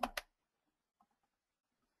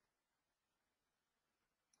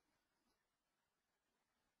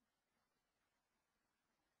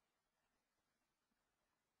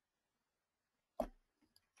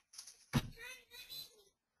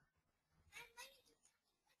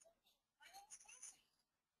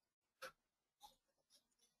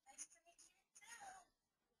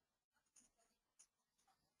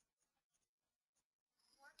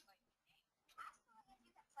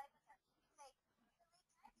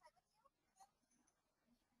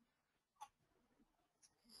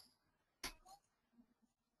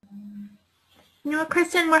 You know,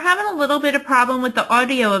 Kristen, we're having a little bit of problem with the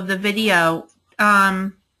audio of the video.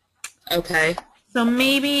 Okay. So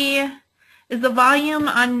maybe, is the volume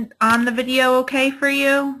on the video okay for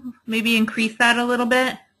you? Maybe increase that a little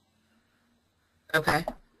bit. Okay.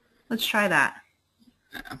 Let's try that.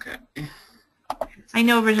 Okay. I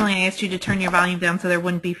know originally I asked you to turn your volume down so there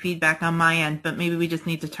wouldn't be feedback on my end, but maybe we just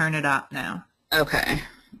need to turn it up now. Okay.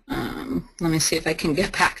 Let me see if I can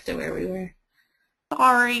get back to where we were.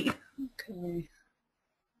 Sorry. Okay.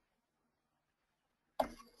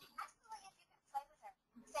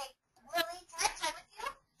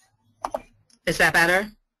 Is that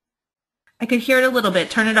better? I could hear it a little bit.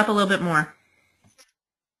 Turn it up a little bit more.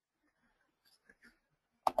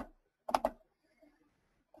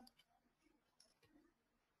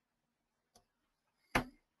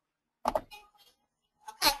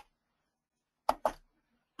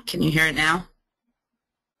 Can you hear it now?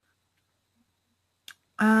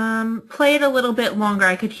 Play it a little bit longer.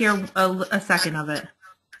 I could hear a second of it.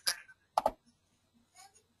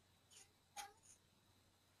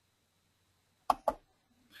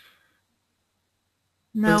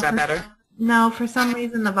 No, Is that better? No, for some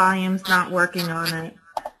reason the volume's not working on it.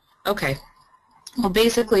 Okay. Well,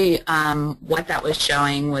 basically, what that was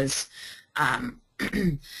showing was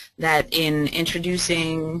that in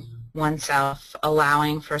introducing oneself,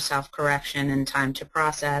 allowing for self-correction and time to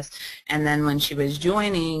process. And then when she was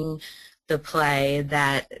joining the play,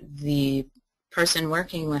 that the person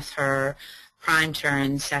working with her primed her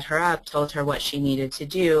and set her up, told her what she needed to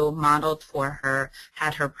do, modeled for her,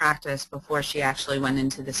 had her practice before she actually went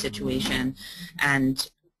into the situation,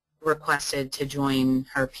 and requested to join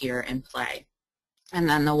her peer in play. And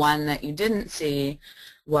then the one that you didn't see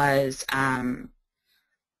was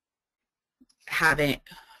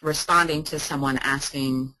responding to someone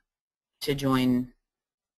asking to join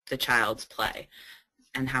the child's play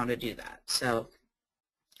and how to do that. So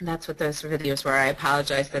that's what those videos were. I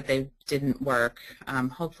apologize that they didn't work.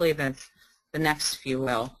 Hopefully the next few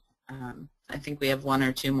will. I think we have 1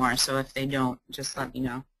 or 2 more, so if they don't, just let me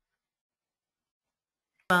know.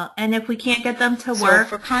 Well, and if we can't get them to So work,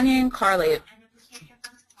 for Kanye and Carly,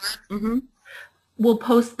 we'll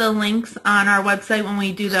post the links on our website when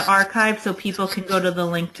we do the archive, so people can go to the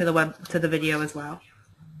link to the video as well.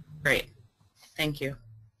 Great, thank you.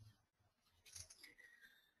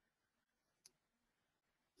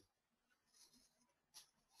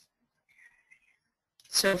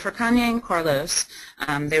 So for Kanye and Carlos,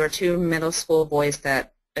 they were 2 middle school boys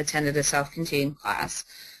that attended a self-contained class.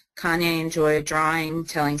 Kanye enjoyed drawing,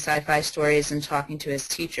 telling sci-fi stories, and talking to his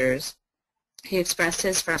teachers. He expressed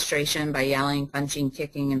his frustration by yelling, punching,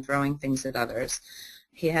 kicking, and throwing things at others.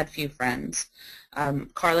 He had few friends.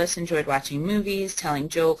 Carlos enjoyed watching movies, telling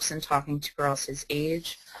jokes, and talking to girls his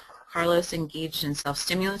age. Carlos engaged in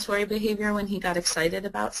self-stimulatory behavior when he got excited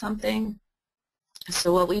about something.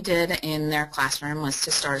 So what we did in their classroom was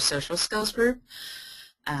to start a social skills group.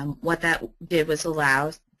 What that did was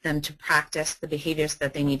allow them to practice the behaviors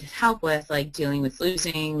that they needed help with, like dealing with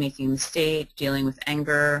losing, making a mistake, dealing with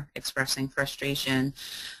anger, expressing frustration,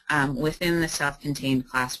 within the self-contained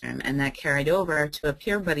classroom. And that carried over to a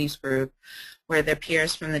peer buddies group where their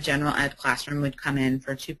peers from the general ed classroom would come in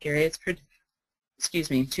for 2 periods per,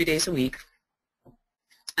 2 days a week,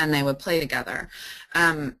 and they would play together.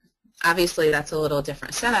 Obviously, that's a little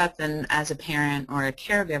different setup than as a parent or a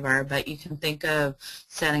caregiver, but you can think of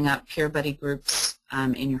setting up peer buddy groups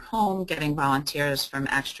in your home, getting volunteers from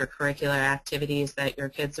extracurricular activities that your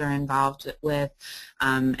kids are involved with,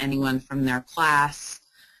 anyone from their class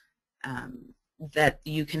that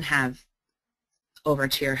you can have over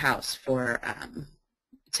to your house for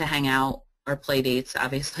to hang out or play dates,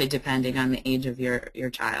 obviously depending on the age of your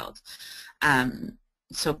child.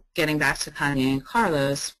 So getting back to Kanye and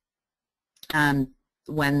Carlos,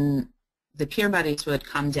 when the peer buddies would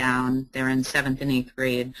come down, they were in 7th and 8th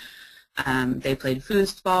grade, they played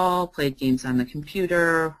foosball, played games on the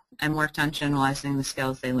computer, and worked on generalizing the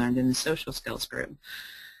skills they learned in the social skills group.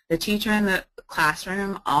 The teacher in the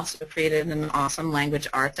classroom also created an awesome language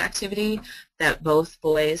arts activity that both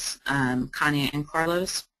boys, Kanye and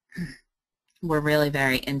Carlos, were really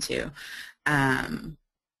very into.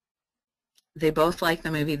 They both liked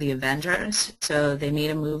the movie The Avengers, so they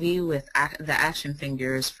made a movie with the action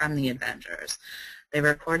figures from The Avengers. They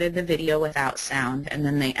recorded the video without sound, and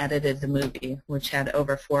then they edited the movie, which had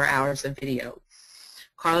over 4 hours of video.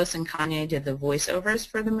 Carlos and Kanye did the voiceovers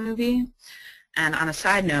for the movie. And on a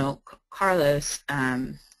side note, Carlos,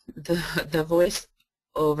 the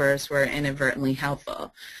voiceovers were inadvertently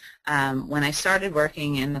helpful. When I started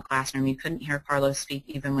working in the classroom, you couldn't hear Carlos speak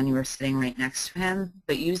even when you were sitting right next to him.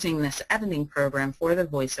 But using this editing program for the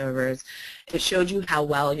voiceovers, it showed you how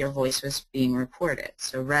well your voice was being recorded.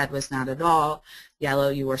 So red was not at all, yellow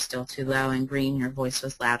you were still too low, and green your voice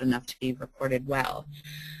was loud enough to be recorded well.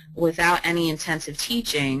 Without any intensive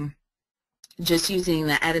teaching, just using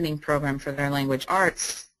the editing program for their language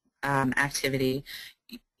arts activity,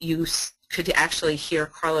 you could actually hear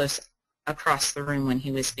Carlos across the room when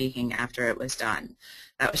he was speaking after it was done.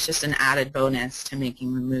 That was just an added bonus to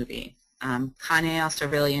making the movie. Kanye also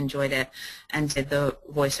really enjoyed it and did the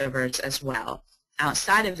voiceovers as well.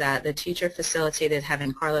 Outside of that, the teacher facilitated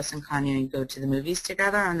having Carlos and Kanye go to the movies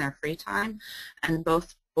together on their free time, and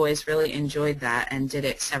both boys really enjoyed that and did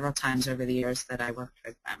it several times over the years that I worked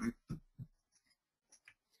with them.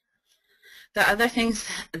 The other things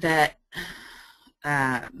that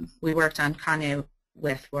we worked on Kanye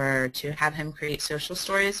with were to have him create social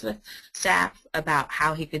stories with staff about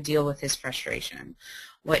how he could deal with his frustration,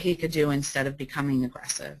 what he could do instead of becoming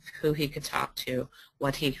aggressive, who he could talk to,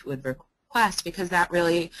 what he would request, because that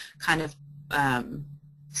really kind of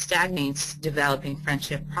stagnates developing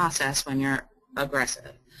friendship process when you're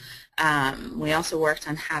aggressive. We also worked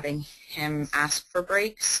on having him ask for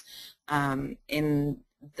breaks. In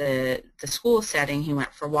the school setting, he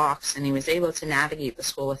went for walks and he was able to navigate the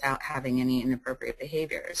school without having any inappropriate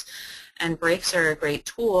behaviors. And breaks are a great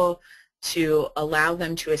tool to allow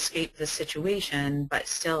them to escape the situation but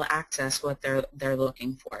still access what they're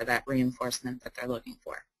looking for, that reinforcement that they're looking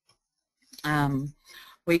for.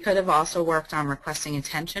 We could have also worked on requesting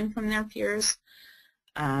attention from their peers,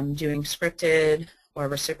 doing scripted or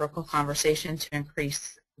reciprocal conversation to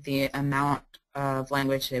increase the amount of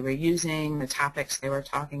language they were using, the topics they were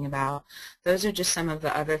talking about. Those are just some of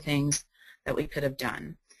the other things that we could have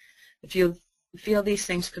done. If you feel these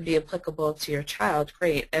things could be applicable to your child,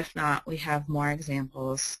 great. If not, we have more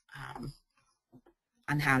examples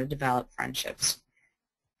on how to develop friendships.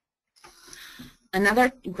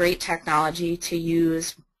 Another great technology to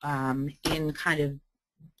use in kind of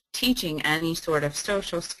teaching any sort of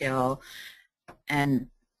social skill, and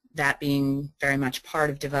that being very much part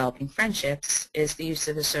of developing friendships, is the use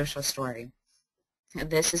of a social story.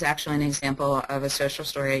 This is actually an example of a social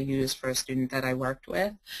story I used for a student that I worked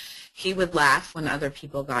with. He would laugh when other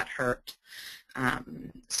people got hurt.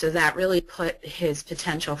 So that really put his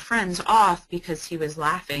potential friends off because he was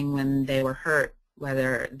laughing when they were hurt,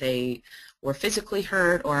 whether they were physically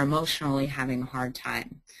hurt or emotionally having a hard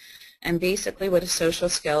time. And basically what a social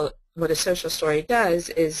story does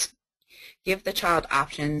is give the child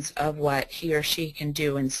options of what he or she can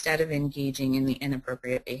do instead of engaging in the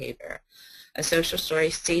inappropriate behavior. A social story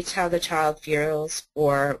states how the child feels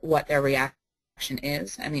or what their reaction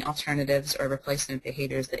is and the alternatives or replacement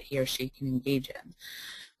behaviors that he or she can engage in.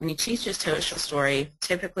 When you teach a social story,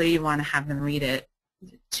 typically you want to have them read it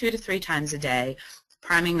 2 to 3 times a day,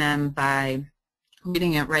 priming them by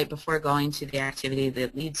reading it right before going to the activity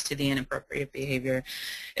that leads to the inappropriate behavior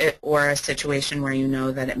or a situation where you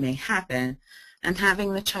know that it may happen, and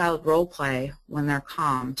having the child role play when they're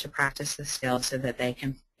calm to practice the skill so that they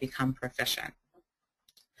can become proficient.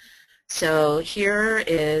 So here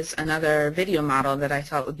is another video model that I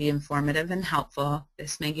thought would be informative and helpful.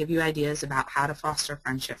 This may give you ideas about how to foster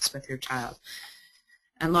friendships with your child.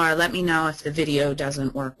 And Laura, let me know if the video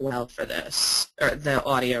doesn't work well for this, or the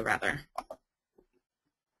audio rather.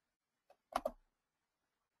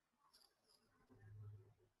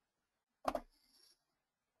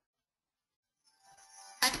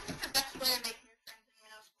 I think the best way of making your friends in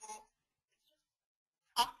middle school is just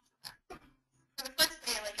talk to them. So the first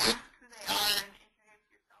day, like, ask who they are and introduce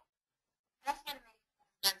yourself. That's how to make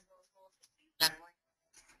friends in middle school, is to them.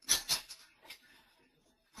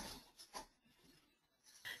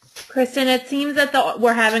 Kristen, it seems that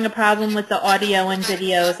we're having a problem with the audio and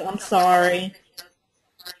videos. I'm sorry.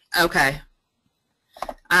 Okay.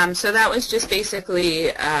 So that was just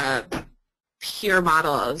basically pure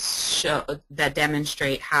models that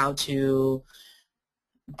demonstrate how to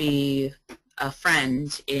be a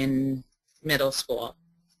friend in middle school.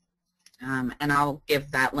 And I'll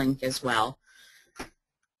give that link as well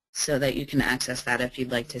so that you can access that if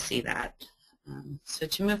you'd like to see that. So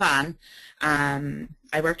to move on,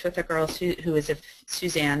 I worked with a girl who is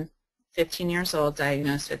Suzanne, 15 years old,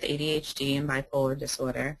 diagnosed with ADHD and bipolar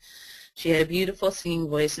disorder. She had a beautiful singing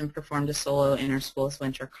voice and performed a solo in her school's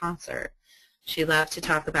winter concert. She loved to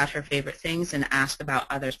talk about her favorite things and ask about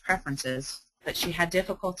others' preferences, but she had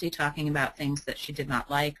difficulty talking about things that she did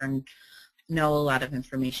not like or know a lot of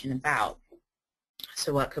information about.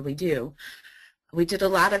 So what could we do? We did a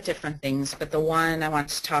lot of different things, but the one I want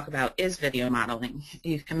to talk about is video modeling.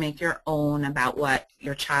 You can make your own about what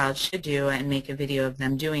your child should do and make a video of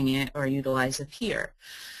them doing it or utilize a peer.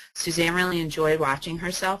 Suzanne really enjoyed watching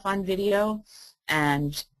herself on video,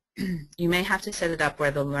 and you may have to set it up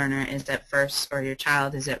where the learner is at first, or your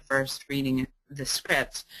child is at first reading the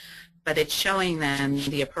script, but it's showing them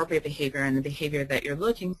the appropriate behavior and the behavior that you're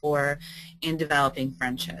looking for in developing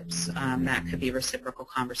friendships. That could be reciprocal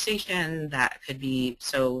conversation, that could be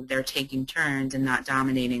so they're taking turns and not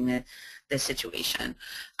dominating the situation.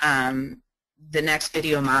 The next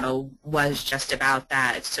video model was just about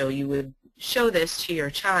that, so you would show this to your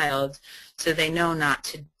child so they know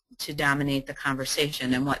not to dominate the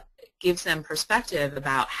conversation, and what gives them perspective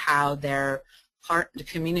about how their the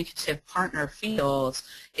communicative partner feels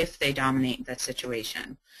if they dominate the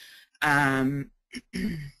situation. Okay,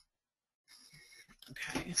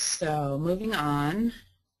 so moving on,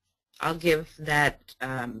 I'll give that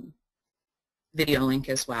video link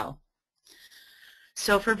as well.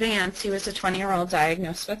 So for Vance, he was a 20-year-old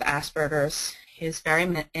diagnosed with Asperger's. He's very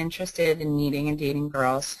interested in meeting and dating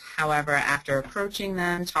girls. However, after approaching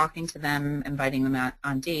them, talking to them, inviting them out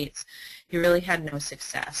on dates, he really had no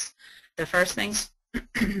success. The first things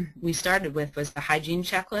we started with was the hygiene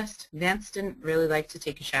checklist. Vance didn't really like to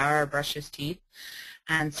take a shower or brush his teeth,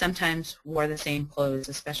 and sometimes wore the same clothes,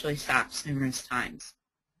 especially socks, numerous times.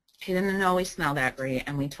 He didn't always smell that great,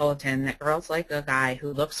 and we told him that girls like a guy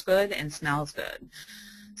who looks good and smells good.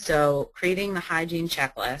 So creating the hygiene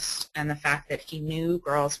checklist and the fact that he knew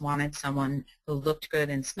girls wanted someone who looked good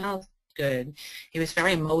and smelled good, he was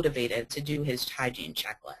very motivated to do his hygiene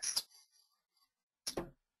checklist.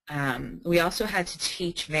 We also had to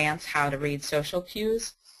teach Vance how to read social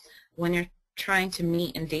cues. When you're trying to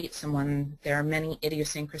meet and date someone, there are many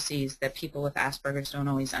idiosyncrasies that people with Asperger's don't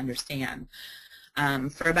always understand.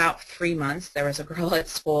 For about 3 months, there was a girl at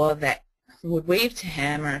school that would wave to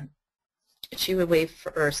him, or she would wave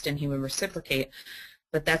first and he would reciprocate,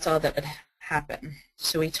 but that's all that would happen.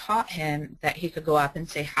 So we taught him that he could go up and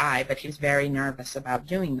say hi, but he was very nervous about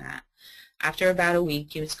doing that. After about a week,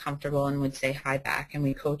 he was comfortable and would say hi back, and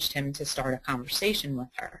we coached him to start a conversation with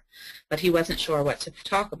her. But he wasn't sure what to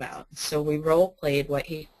talk about, so we role-played what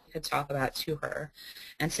he could talk about to her.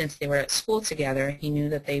 And since they were at school together, he knew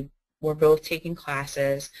that they were both taking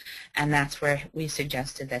classes, and that's where we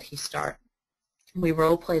suggested that he start. We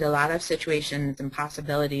role-played a lot of situations and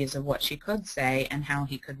possibilities of what she could say and how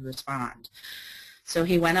he could respond. So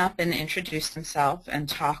he went up and introduced himself and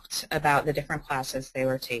talked about the different classes they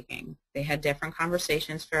were taking. They had different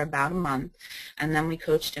conversations for about a month, and then we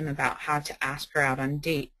coached him about how to ask her out on a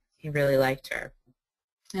date. He really liked her.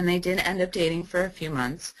 And they did end up dating for a few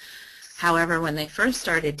months. However, when they first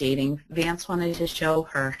started dating, Vance wanted to show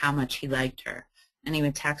her how much he liked her, and he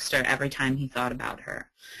would text her every time he thought about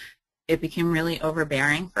her. It became really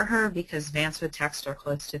overbearing for her because Vance would text her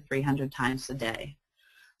close to 300 times a day.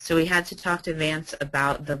 So we had to talk to Vance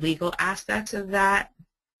about the legal aspects of that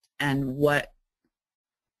and what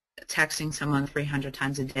texting someone 300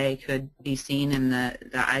 times a day could be seen in the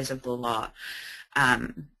eyes of the law,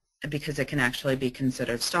 because it can actually be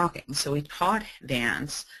considered stalking. So we taught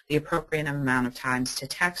Vance the appropriate amount of times to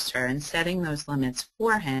text her, and setting those limits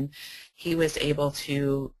for him, he was able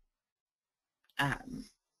to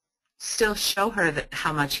still show her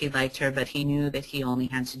how much he liked her, but he knew that he only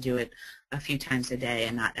had to do it a few times a day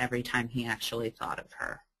and not every time he actually thought of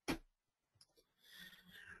her.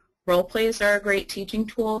 Role plays are a great teaching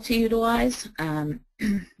tool to utilize.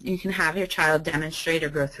 You can have your child demonstrate or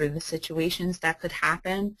go through the situations that could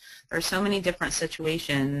happen. There are so many different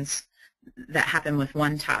situations that happen with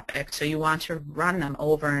one topic, so you want to run them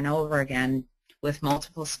over and over again with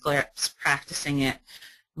multiple scripts, practicing it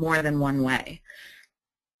more than one way.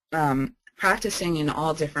 Practicing in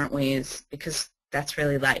all different ways, because that's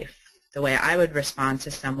really life. The way I would respond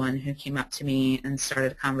to someone who came up to me and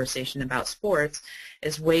started a conversation about sports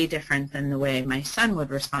is way different than the way my son would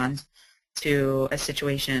respond to a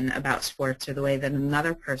situation about sports, or the way that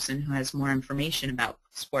another person who has more information about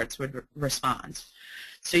sports would respond.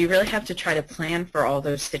 So you really have to try to plan for all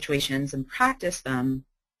those situations and practice them.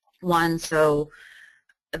 One, so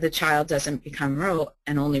the child doesn't become rote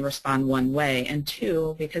and only respond one way, and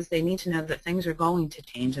two, because they need to know that things are going to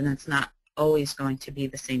change and it's not always going to be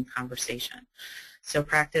the same conversation. So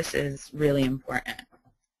practice is really important.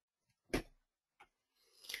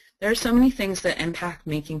 There are so many things that impact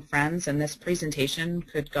making friends, and this presentation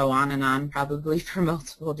could go on and on probably for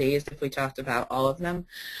multiple days if we talked about all of them.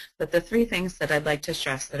 But the 3 things that I'd like to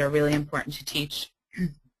stress that are really important to teach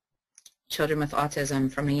children with autism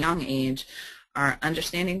from a young age are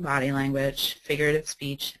understanding body language, figurative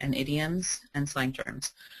speech, and idioms and slang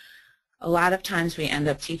terms. A lot of times we end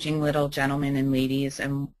up teaching little gentlemen and ladies,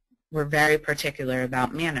 and we're very particular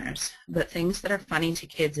about manners, but things that are funny to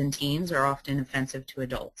kids and teens are often offensive to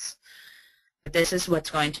adults. But this is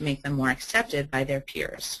what's going to make them more accepted by their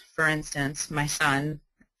peers. For instance, my son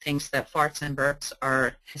thinks that farts and burps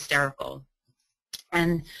are hysterical,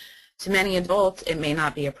 and to many adults it may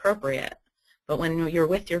not be appropriate, but when you're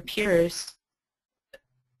with your peers,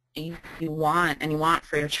 you want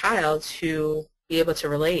for your child to be able to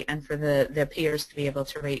relate, and for their peers to be able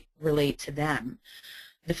to relate to them.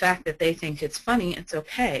 The fact that they think it's funny, it's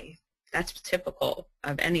okay. That's typical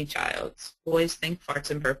of any child. Boys think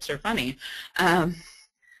farts and burps are funny.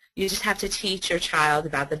 You just have to teach your child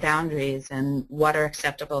about the boundaries and what are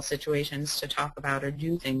acceptable situations to talk about or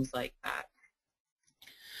do things like that.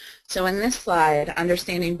 So in this slide,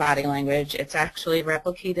 understanding body language, it's actually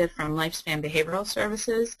replicated from Lifespan Behavioral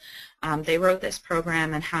Services. They wrote this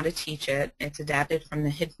program and how to teach it. It's adapted from the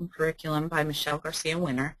Hidden Curriculum by Michelle Garcia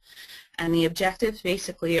Winner. And the objectives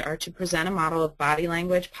basically are to present a model of body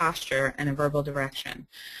language, posture, and a verbal direction.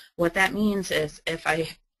 What that means is if I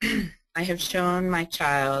have shown my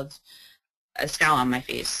child a scowl on my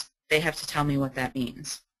face, they have to tell me what that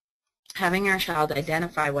means. Having our child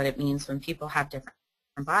identify what it means when people have different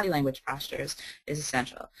body language postures is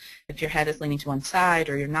essential. If your head is leaning to one side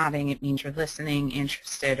or you're nodding, it means you're listening,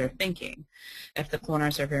 interested, or thinking. If the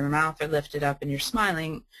corners of your mouth are lifted up and you're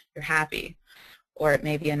smiling, you're happy. or it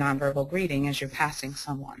may be a nonverbal greeting as you're passing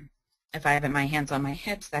someone. If I have my hands on my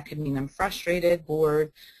hips, that could mean I'm frustrated,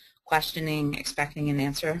 bored, questioning, expecting an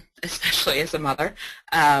answer, especially as a mother.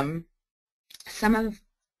 Some of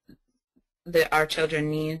our children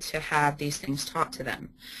need to have these things taught to them.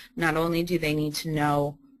 Not only do they need to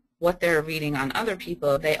know what they're reading on other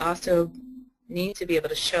people, they also need to be able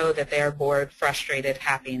to show that they are bored, frustrated,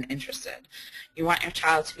 happy, and interested. You want your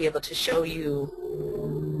child to be able to show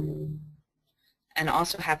you and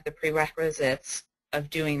also have the prerequisites of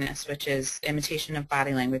doing this, which is imitation of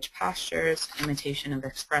body language postures, imitation of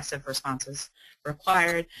expressive responses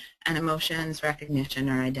required, and emotions, recognition,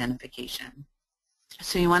 or identification.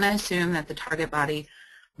 So you want to assume that the target body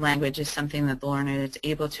language is something that the learner is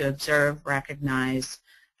able to observe, recognize,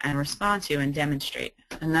 and respond to and demonstrate.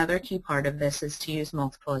 Another key part of this is to use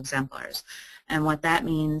multiple exemplars. And what that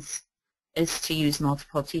means is to use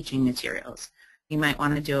multiple teaching materials. You might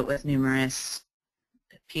want to do it with numerous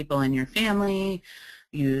people in your family,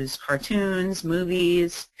 use cartoons,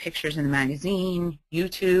 movies, pictures in a magazine,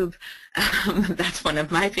 YouTube. That's one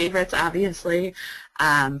of my favorites, obviously,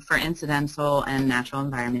 for incidental and natural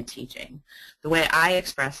environment teaching. The way I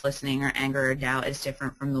express listening or anger or doubt is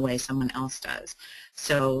different from the way someone else does.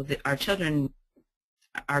 So our children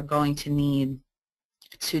are going to need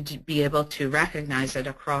to be able to recognize it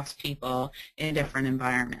across people in different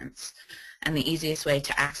environments. And the easiest way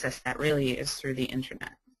to access that really is through the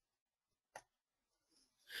internet.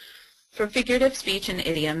 For figurative speech and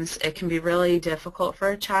idioms, it can be really difficult for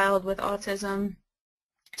a child with autism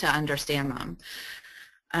to understand them.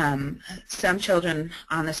 Some children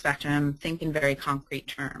on the spectrum think in very concrete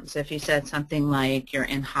terms. If you said something like you're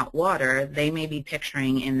in hot water, they may be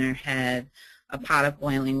picturing in their head a pot of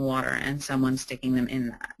boiling water and someone sticking them in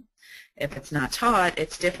that. If it's not taught,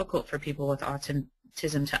 it's difficult for people with autism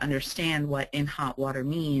to understand what in hot water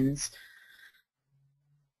means.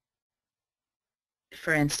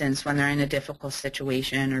 For instance, when they're in a difficult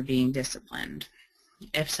situation or being disciplined.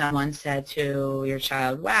 If someone said to your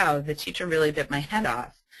child, wow, the teacher really bit my head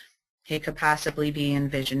off, he could possibly be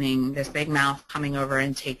envisioning this big mouth coming over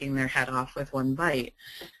and taking their head off with one bite.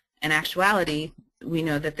 In actuality, we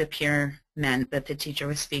know that the peer meant that the teacher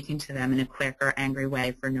was speaking to them in a quick or angry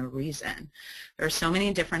way for no reason. There are so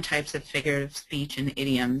many different types of figurative speech and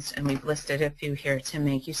idioms, and we've listed a few here to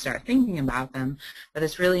make you start thinking about them, but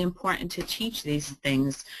it's really important to teach these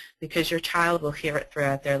things because your child will hear it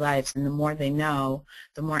throughout their lives, and the more they know,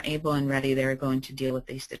 the more able and ready they're going to deal with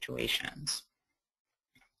these situations.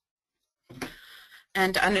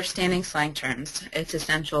 And understanding slang terms, it's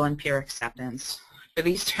essential in peer acceptance. For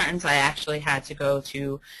these terms, I actually had to go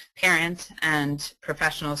to parents and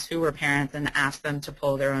professionals who were parents and ask them to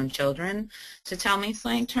poll their own children to tell me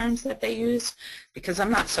slang terms that they use, because I'm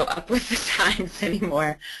not so up with the times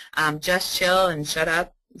anymore. Just chill and shut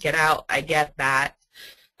up, get out, I get that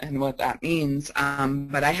and what that means,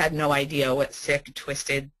 but I had no idea what sick,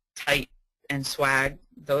 twisted, tight, and swag,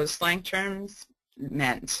 those slang terms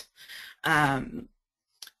meant.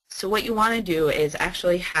 So what you want to do is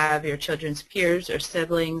actually have your children's peers or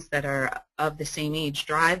siblings that are of the same age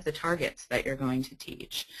drive the targets that you're going to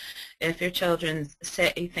teach. If your children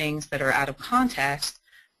say things that are out of context,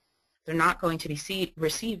 they're not going to be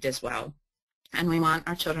received as well. And we want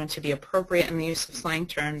our children to be appropriate in the use of slang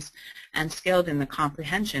terms and skilled in the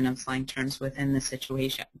comprehension of slang terms within the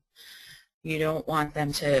situation. You don't want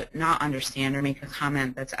them to not understand or make a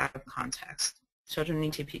comment that's out of context. Children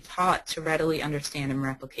need to be taught to readily understand and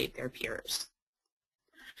replicate their peers.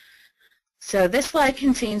 So this slide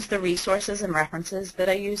contains the resources and references that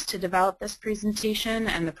I used to develop this presentation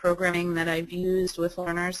and the programming that I've used with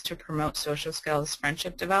learners to promote social skills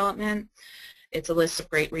friendship development. It's a list of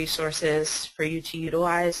great resources for you to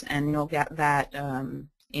utilize, and you'll get that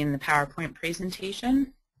in the PowerPoint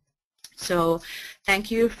presentation. So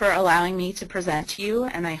thank you for allowing me to present to you,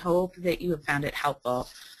 and I hope that you have found it helpful.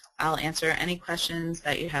 I'll answer any questions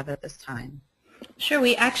that you have at this time. Sure,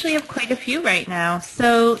 we actually have quite a few right now.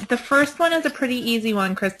 So the first one is a pretty easy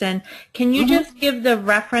one, Kristen. Can you just give the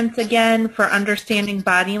reference again for understanding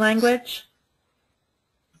body language?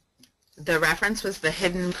 The reference was The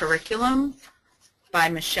Hidden Curriculum by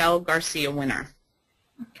Michelle Garcia Winner.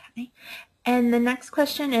 Okay. And the next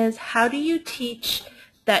question is, how do you teach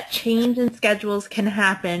that change in schedules can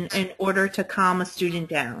happen in order to calm a student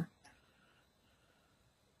down?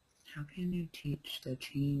 How can you teach the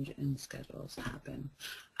change in schedules happen?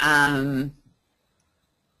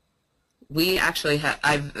 We actually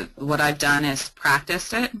have, what I've done is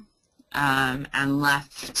practiced it and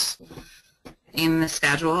left in the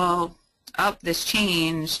schedule, oh, this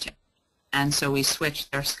changed, and so we switched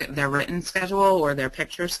their written schedule or their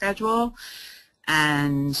picture schedule.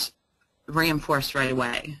 and reinforced right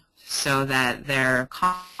away so that they're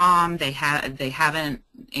calm, they haven't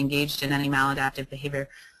engaged in any maladaptive behavior.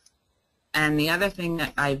 And the other thing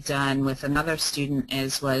that I've done with another student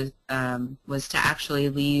was to actually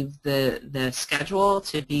leave the schedule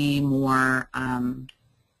to be more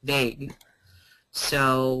vague,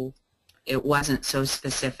 so it wasn't so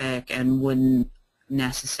specific and wouldn't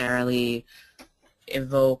necessarily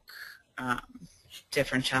evoke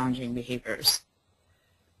different challenging behaviors.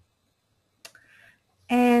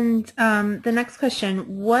 And the next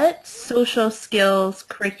question, what social skills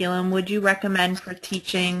curriculum would you recommend for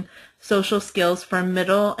teaching social skills for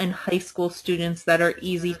middle and high school students that are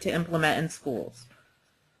easy to implement in schools?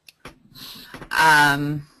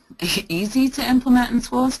 Easy to implement in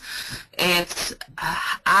schools? It's,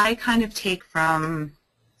 I kind of take from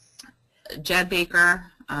Jed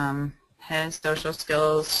Baker, his social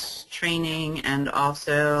skills training, and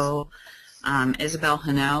also Isabel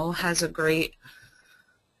Hano has a great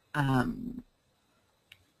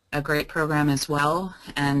program as well,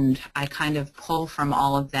 and I kind of pull from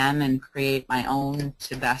all of them and create my own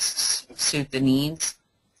to best suit the needs.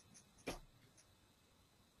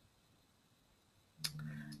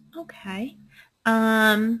 Okay.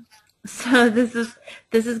 So this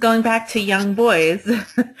is going back to young boys.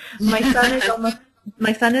 My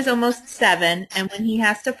son is almost 7, and when he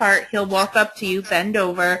has to fart, he'll walk up to you, bend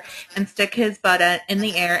over, and stick his butt in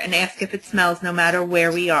the air and ask if it smells no matter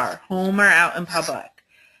where we are, home or out in public.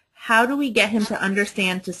 How do we get him to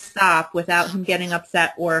understand to stop without him getting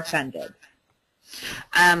upset or offended?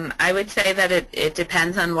 I would say that it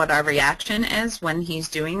depends on what our reaction is when he's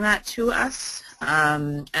doing that to us.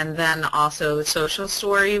 And then also social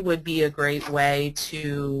story would be a great way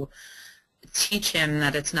to teach him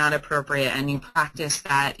that it's not appropriate, and you practice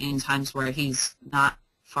that in times where he's not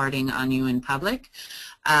farting on you in public,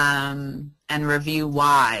 and review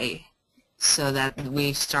why, so that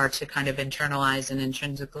we start to kind of internalize and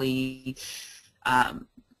intrinsically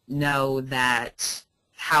know that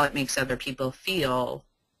how it makes other people feel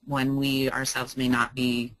when we ourselves may not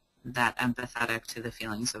be that empathetic to the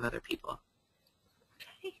feelings of other people.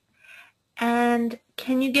 Okay. And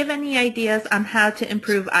can you give any ideas on how to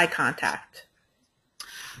improve eye contact?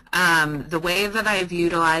 The way that I've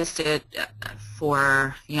utilized it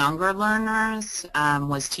for younger learners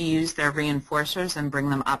was to use their reinforcers and bring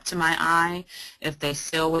them up to my eye. If they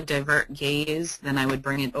still would divert gaze, then I would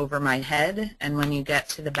bring it over my head, and when you get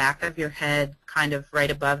to the back of your head, kind of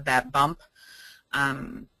right above that bump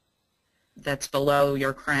that's below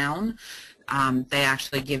your crown, they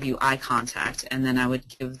actually give you eye contact, and then I would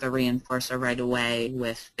give the reinforcer right away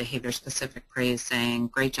with behavior-specific praise saying,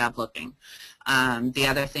 "Great job looking." The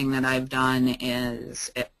other thing that I've done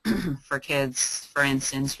is for kids, for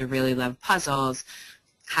instance, who really love puzzles,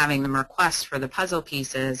 having them request for the puzzle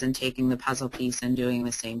pieces and taking the puzzle piece and doing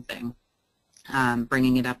the same thing,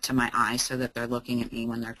 bringing it up to my eye so that they're looking at me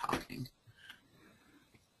when they're talking.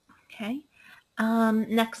 Okay.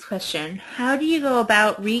 Next question. How do you go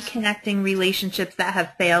about reconnecting relationships that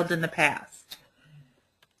have failed in the past?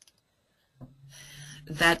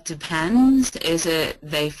 That depends. Is it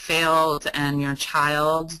they failed and your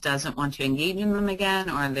child doesn't want to engage in them again,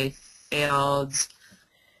 or they failed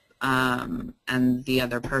and the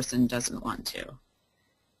other person doesn't want to?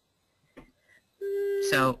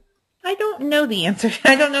 So I don't know the answer.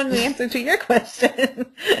 I don't know the answer to your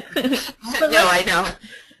question. No, I don't.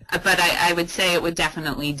 But I would say it would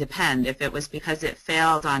definitely depend. If it was because it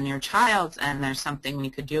failed on your child and there's something we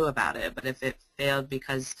could do about it, but if it failed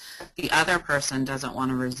because the other person doesn't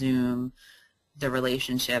want to resume the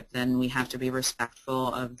relationship, then we have to be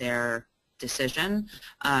respectful of their decision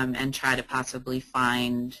and try to possibly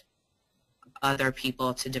find other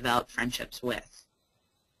people to develop friendships with.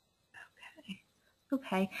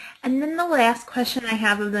 Okay, and then the last question I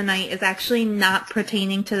have of the night is actually not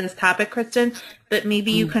pertaining to this topic, Christen, but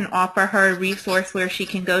maybe you can offer her a resource where she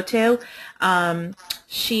can go to.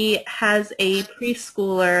 She has a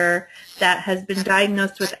preschooler that has been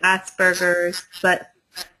diagnosed with Asperger's, but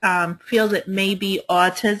feels it may be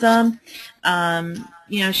autism.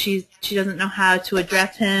 You know, she doesn't know how to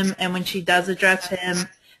address him, and when she does address him,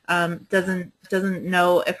 doesn't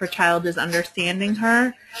know if her child is understanding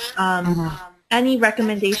her. Any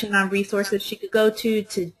recommendation on resources she could go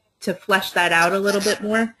to flesh that out a little bit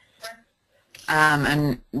more?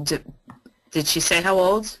 And did she say how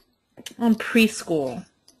old? Preschool.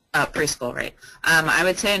 Preschool, right. I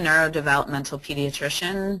would say a neurodevelopmental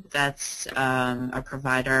pediatrician that's a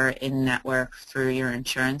provider in network through your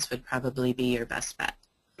insurance would probably be your best bet.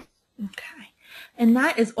 Okay. And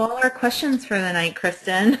that is all our questions for the night,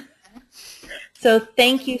 Christen. So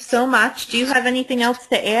thank you so much. Do you have anything else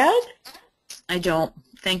to add? I don't.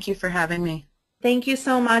 Thank you for having me. Thank you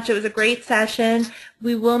so much. It was a great session.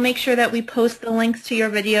 We will make sure that we post the links to your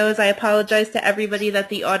videos. I apologize to everybody that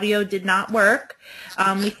the audio did not work.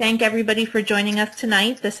 We thank everybody for joining us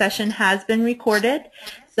tonight. The session has been recorded.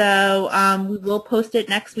 So we will post it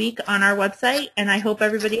next week on our website, and I hope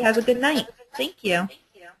everybody has a good night. Thank you.